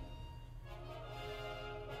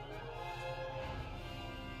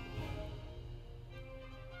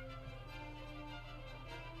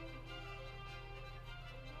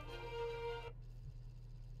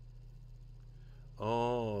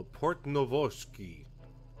 Oh, Port Novoski.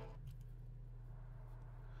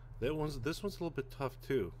 This one's a little bit tough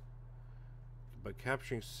too. But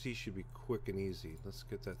capturing C should be quick and easy. Let's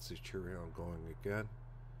get that Centurion going again.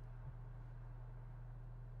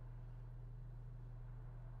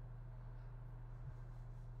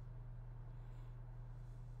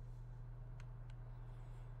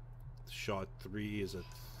 Shot 3 is a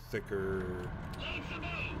thicker.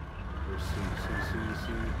 Where's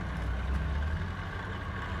C.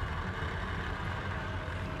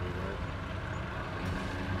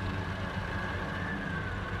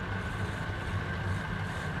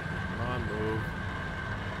 Move.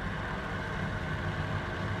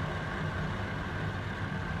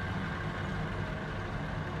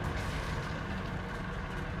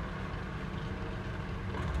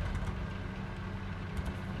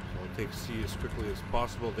 So I'll take C as quickly as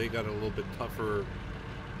possible. They got a little bit tougher,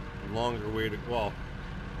 longer way to, well,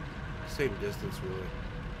 same distance really.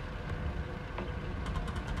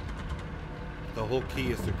 The whole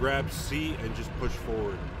key is to grab C and just push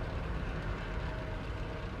forward.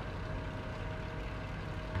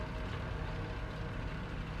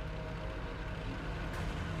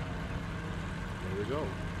 Go.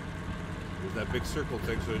 There's that big circle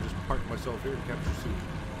thing, so I just parked myself here and capture C.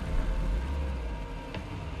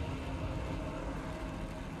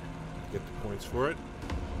 Get the points for it.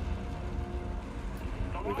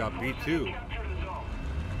 We got B2.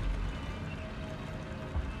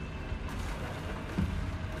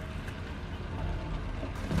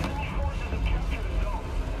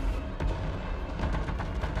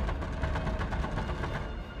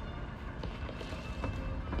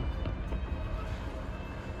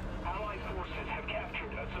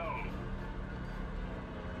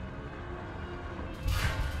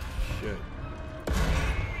 Shit.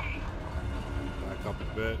 Back up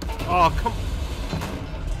a bit. Oh, come.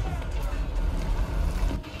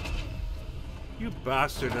 You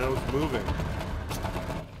bastard, and I was moving.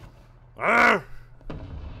 Ah!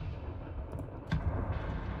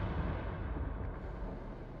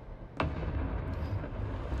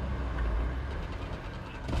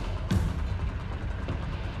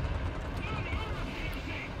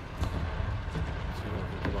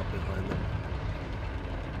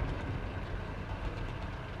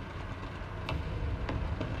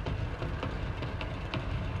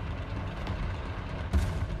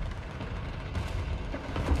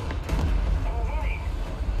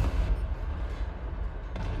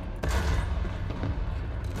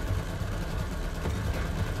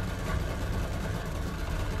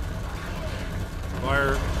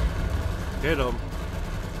 Fire. Hit him.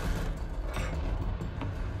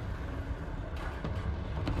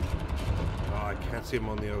 Oh, I can't see him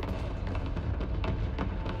on the out.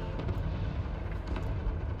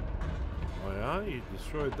 Oh yeah, you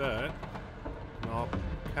destroyed that. And I'll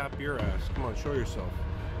cap your ass. Come on, show yourself.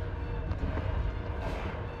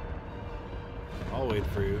 I'll wait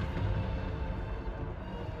for you.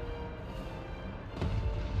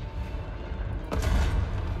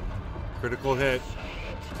 Critical hit.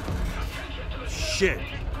 Shit.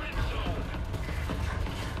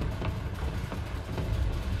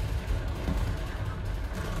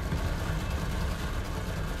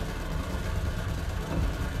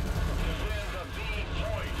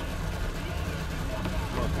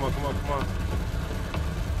 Come on.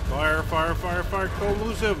 Fire. Don't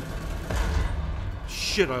lose him.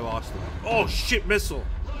 Shit, I lost him. Oh, shit, missile.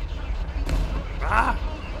 Ah!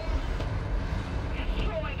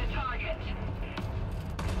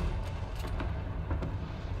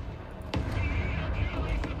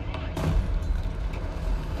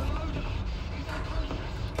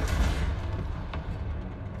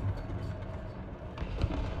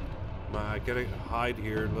 I gotta hide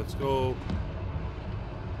here. Let's go.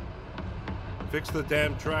 Fix the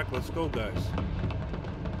damn track. Let's go, guys.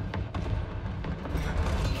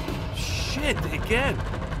 Shit, again.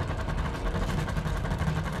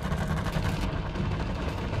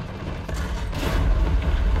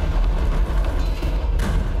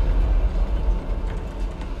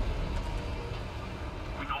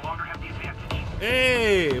 We no longer have the advantage.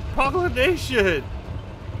 Hey, pollination.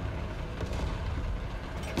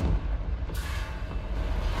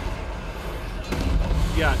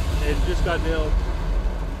 Yeah, it just got nailed.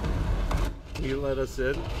 Can you let us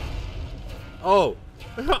in? Oh,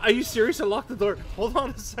 are you serious? I locked the door. Hold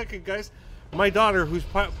on a second, guys. My daughter, who's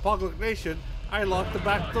Poglet Nation, I locked the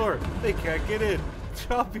back door. They can't get in.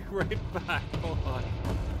 I'll be right back. Hold on.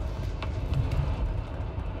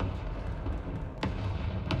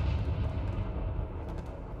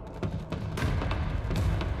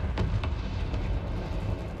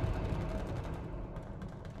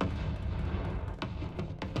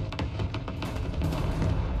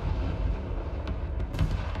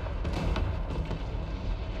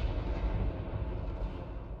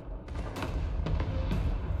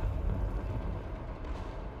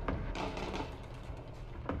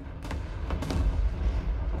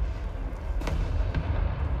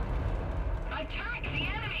 Attack the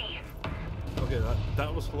enemy! Okay,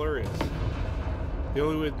 that was hilarious. The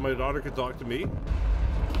only way my daughter could talk to me.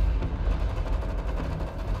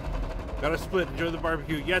 Gotta split. Enjoy the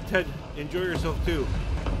barbecue. Yeah, Ted, enjoy yourself too.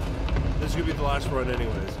 This is gonna be the last run,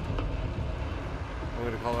 anyways. I'm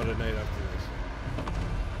gonna call it a night after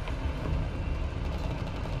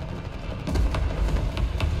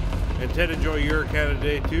this. And Ted, enjoy your Canada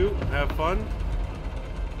Day too. Have fun.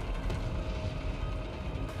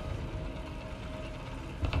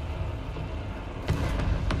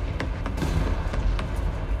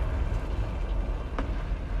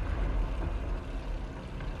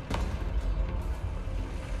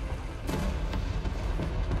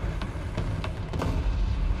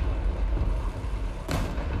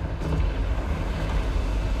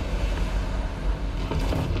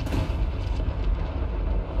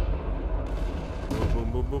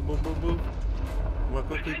 Boom, boom, boom, boom. Come on,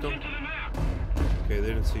 quickly, don't. Attention to the map! Okay, they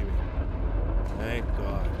didn't see me. Thank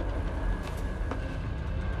God.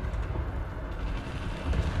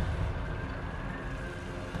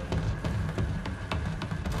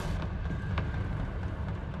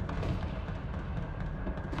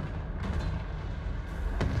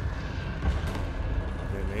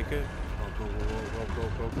 Did I make it? Oh, go, go, go, go, go,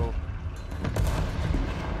 go, go.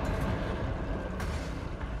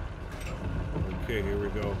 Okay, here we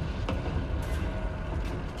go.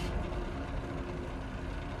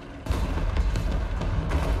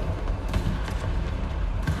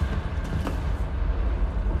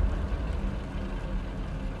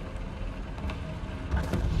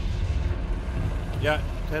 Yeah,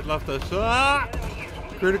 Ted left us. Ah!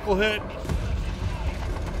 Critical hit.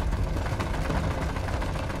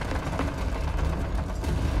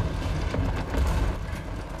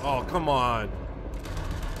 Oh, come on.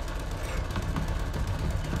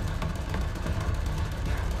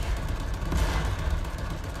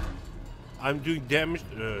 I'm doing damage.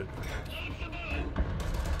 Attack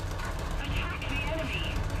the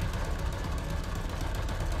enemy!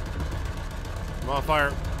 I'm on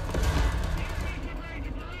fire.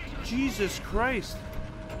 Jesus Christ.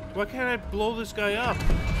 Why can't I blow this guy up?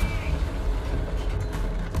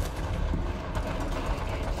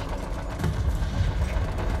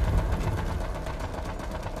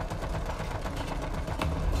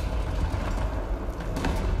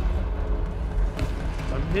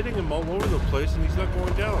 I'm hitting him all over the place and he's not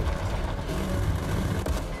going down.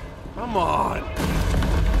 Come on.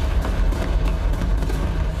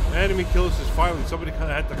 Enemy kills is violent. Somebody kind of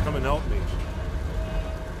had to come and help me.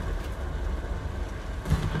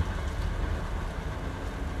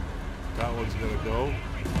 That one's gonna go.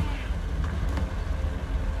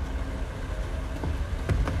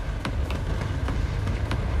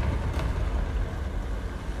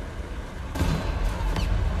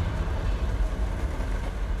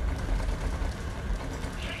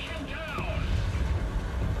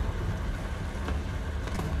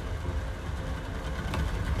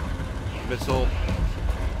 Missile.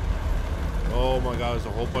 Oh my God, there's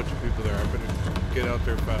a whole bunch of people there. I'm gonna get out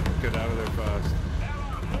there fast. Get out of there fast.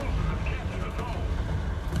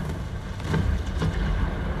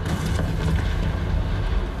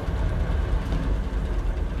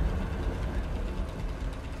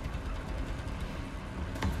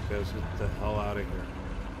 Okay, let's get the hell out of here.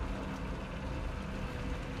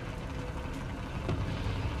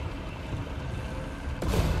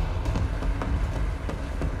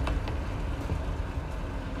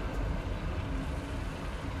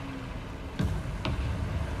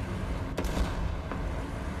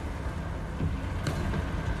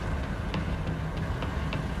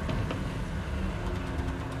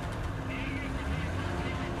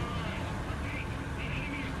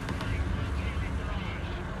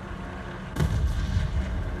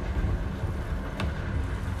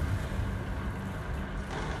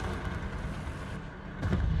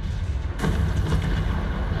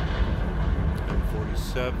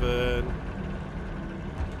 7.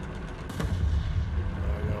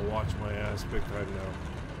 I gotta watch my ass big time now.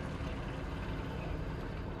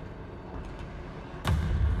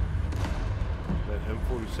 That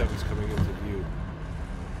M47's coming into view.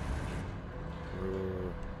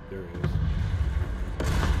 There he is.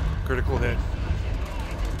 Critical hit.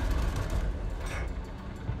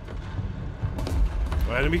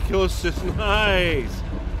 Oh, enemy kill assist. Nice!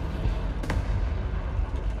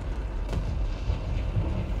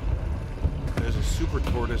 There's a super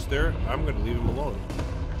tortoise there. I'm gonna leave him alone.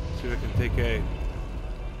 See if I can take a...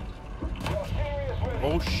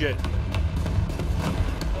 Oh shit.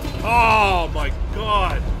 Oh my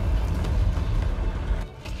god!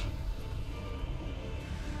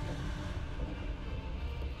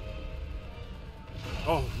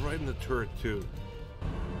 Oh, right in the turret too.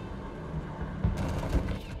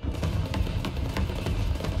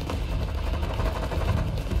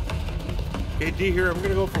 Okay, D here, I'm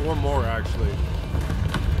gonna go for one more actually.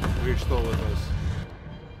 If you're still with us.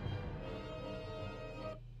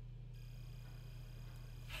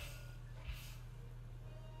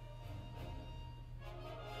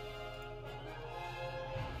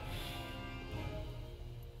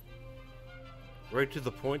 Right to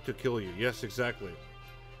the point to kill you. Yes, exactly.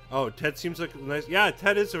 Oh, Ted seems like a nice... Yeah,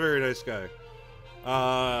 Ted is a very nice guy.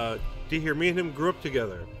 D here, me and him grew up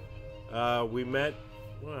together. We met...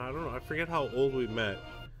 Well, I don't know. I forget how old we met.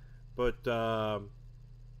 But,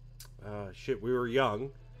 shit, we were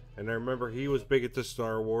young. And I remember he was big into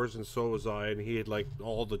Star Wars, and so was I. And he had, like,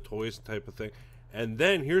 all the toys type of thing. And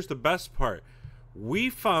then, here's the best part. We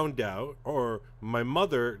found out, or my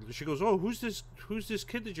mother, she goes, "Oh, who's this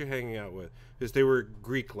kid that you're hanging out with?" Because they were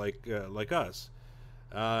Greek like us.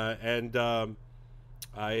 I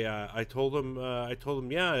told them,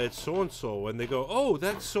 yeah, it's so and so, and they go, "Oh,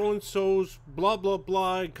 that's so and so's blah blah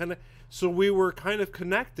blah," and kind of. So we were kind of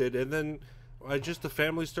connected, and then the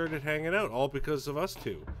family started hanging out, all because of us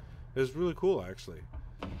two. It was really cool, actually.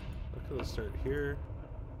 Okay, let's start here.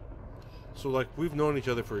 So like we've known each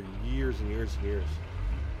other for years and years and years.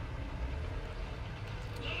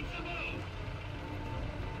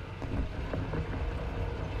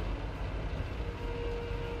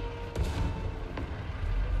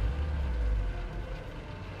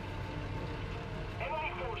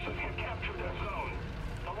 Enemy forces have captured that zone.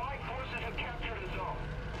 Allied forces have captured a zone.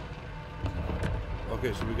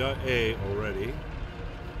 Okay, so we got A already.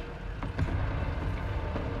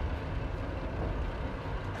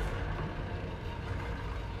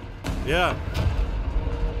 Yeah.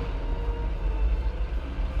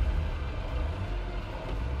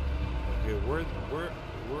 Okay, where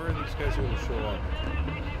are these guys going to show up?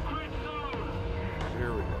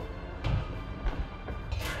 Here we go.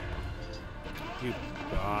 You,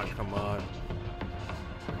 come on.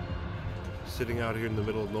 Sitting out here in the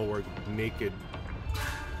middle of nowhere, naked.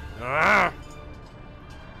 Ah!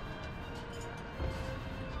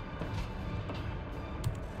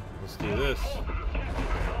 Let's do this.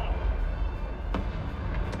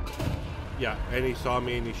 Yeah, and he saw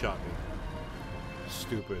me and he shot me.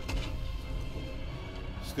 Stupid.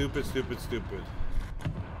 Stupid, stupid, stupid.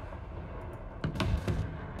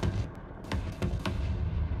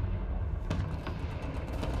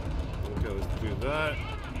 Okay, let's do that.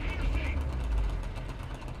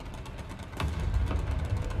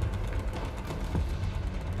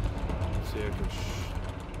 Let's see if I can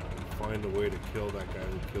find a way to kill that guy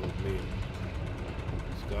who killed me.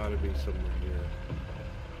 There's gotta be somewhere here.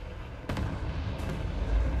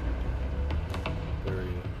 There he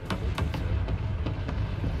is.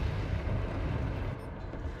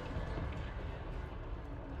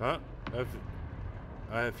 Huh?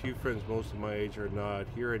 I have few friends, most of my age are not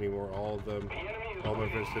here anymore. All of them, all my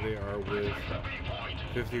friends today are with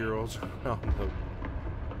 50-year-olds around them.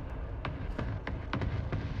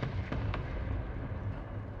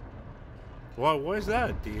 Why is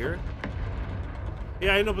that, dear?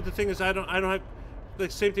 Yeah, I know, but the thing is, I don't have,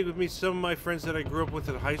 like, same thing with me. Some of my friends that I grew up with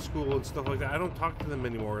in high school and stuff like that, I don't talk to them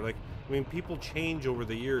anymore. Like, I mean, people change over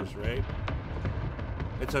the years, right?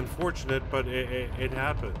 It's unfortunate, but it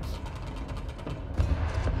happens.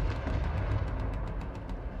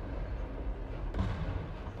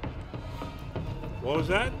 What was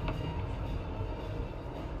that?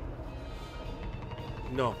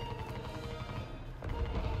 No.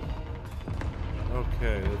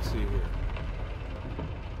 Okay, let's see here.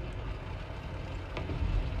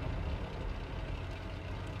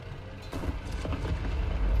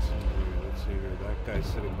 Let's see here. That guy's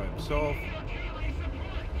sitting by himself.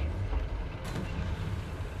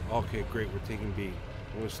 Okay, great. We're taking B.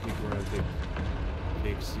 I'm gonna sneak around and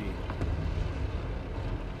take C.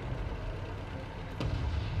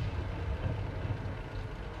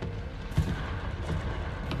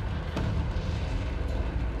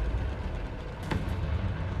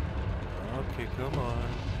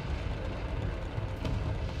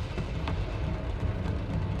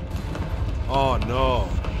 Oh no.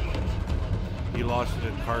 He lost it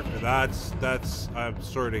in car. That's. I'm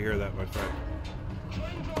sorry to hear that, my friend.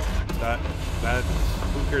 That.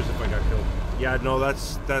 Who cares if I got killed? Yeah, no,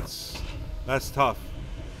 that's tough.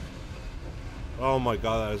 Oh my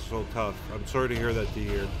god, that is so tough. I'm sorry to hear that, D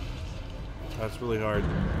here. That's really hard.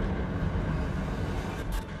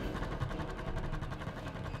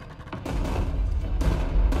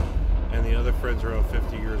 And the other friends are about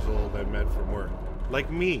 50 years old I met from work.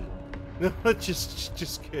 Like me. No,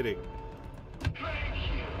 just kidding.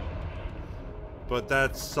 But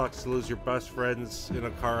that sucks to lose your best friends in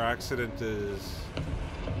a car accident is...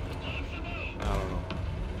 I don't know.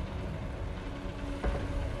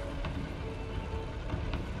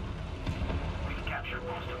 We've captured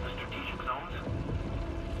most of the strategic zones.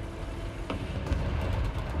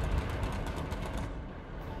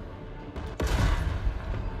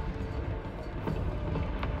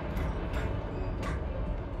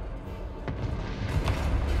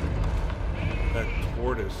 That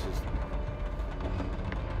tortoise is...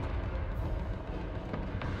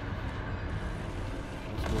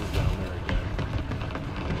 Let's move down there again.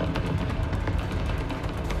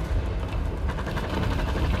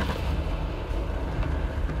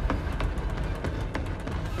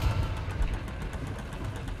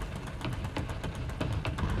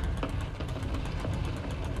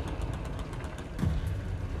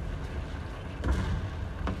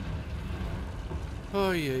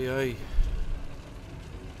 Ay, ay, ay.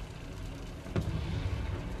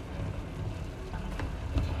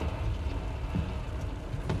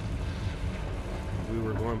 We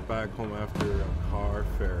were going back home after a car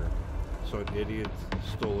fair, so an idiot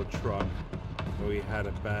stole a truck, and we had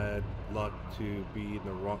a bad luck to be in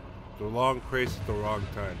the wrong place at the wrong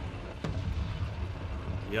time.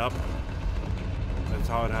 Yup. That's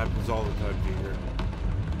how it happens all the time, Peter.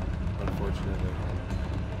 Unfortunately.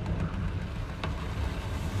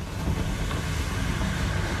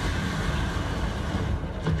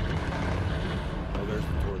 Oh, there's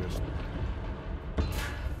the tortoise.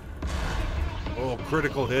 Oh,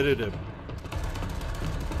 critical hit at him.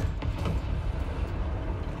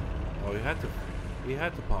 Oh, he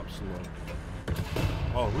had to pop slow.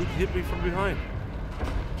 Oh, who hit me from behind?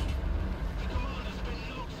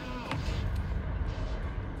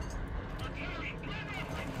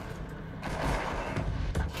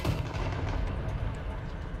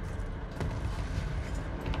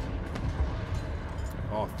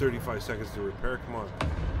 Oh, 35 seconds to repair, come on.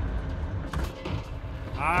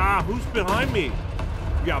 Ah, who's behind me?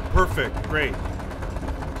 Yeah, perfect, great.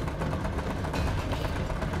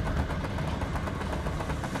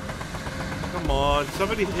 Come on,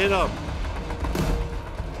 somebody hit him.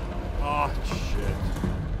 Oh, shit.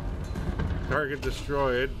 Target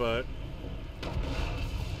destroyed, but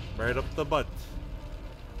right up the butt.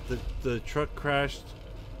 The truck crashed.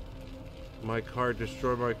 My car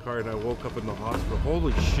destroyed my car, and I woke up in the hospital.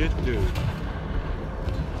 Holy shit, dude.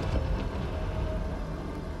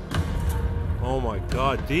 Oh my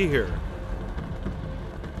god, D here.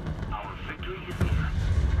 Our victory is near.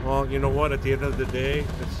 Well, you know what? At the end of the day,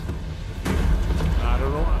 it's, I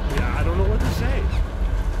don't know. Yeah, I don't know what to say.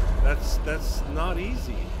 That's not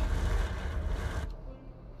easy.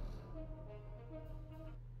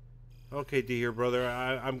 Okay, D here, brother.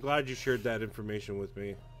 I'm glad you shared that information with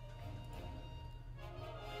me.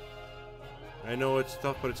 I know it's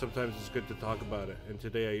tough, but sometimes it's good to talk about it. And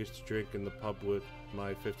today I used to drink in the pub with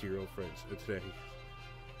my 50-year-old friends. And today,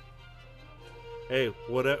 hey,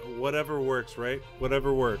 whatever works, right?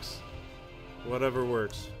 Whatever works. Whatever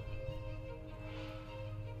works.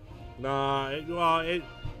 Nah,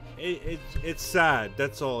 it's sad.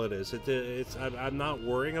 That's all it is. I'm not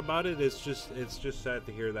worrying about it. It's just sad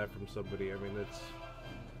to hear that from somebody. I mean,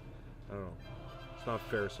 I don't know. It's not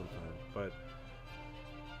fair sometimes, but.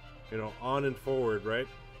 You know, on and forward, right?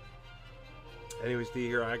 Anyways, D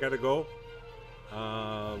here, I gotta go.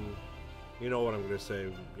 You know what I'm gonna say,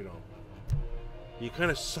 you know. You kind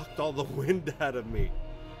of sucked all the wind out of me.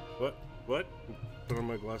 What? Put on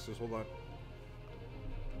my glasses, hold on.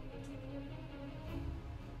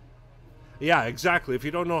 Yeah, exactly. If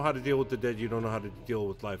you don't know how to deal with the dead, you don't know how to deal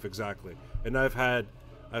with life, exactly. And I've had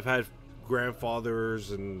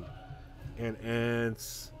grandfathers and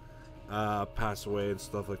aunts pass away and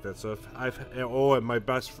stuff like that. So and my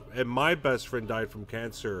best friend died from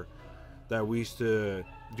cancer that we used to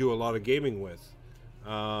do a lot of gaming with.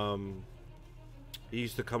 He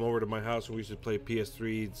used to come over to my house and we used to play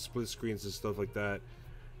PS3 split screens and stuff like that,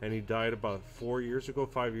 and he died about 5 years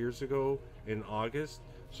ago in August.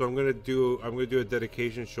 So I'm gonna do a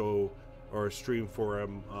dedication show or a stream for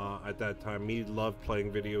him at that time. He loved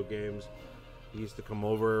playing video games. He used to come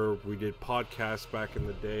over. We did podcasts back in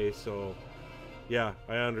the day, so yeah,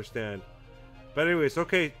 I understand. But anyways,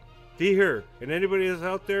 okay, D here, and anybody else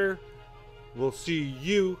out there, we'll see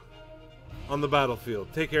you on the battlefield.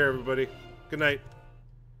 Take care, everybody. Good night.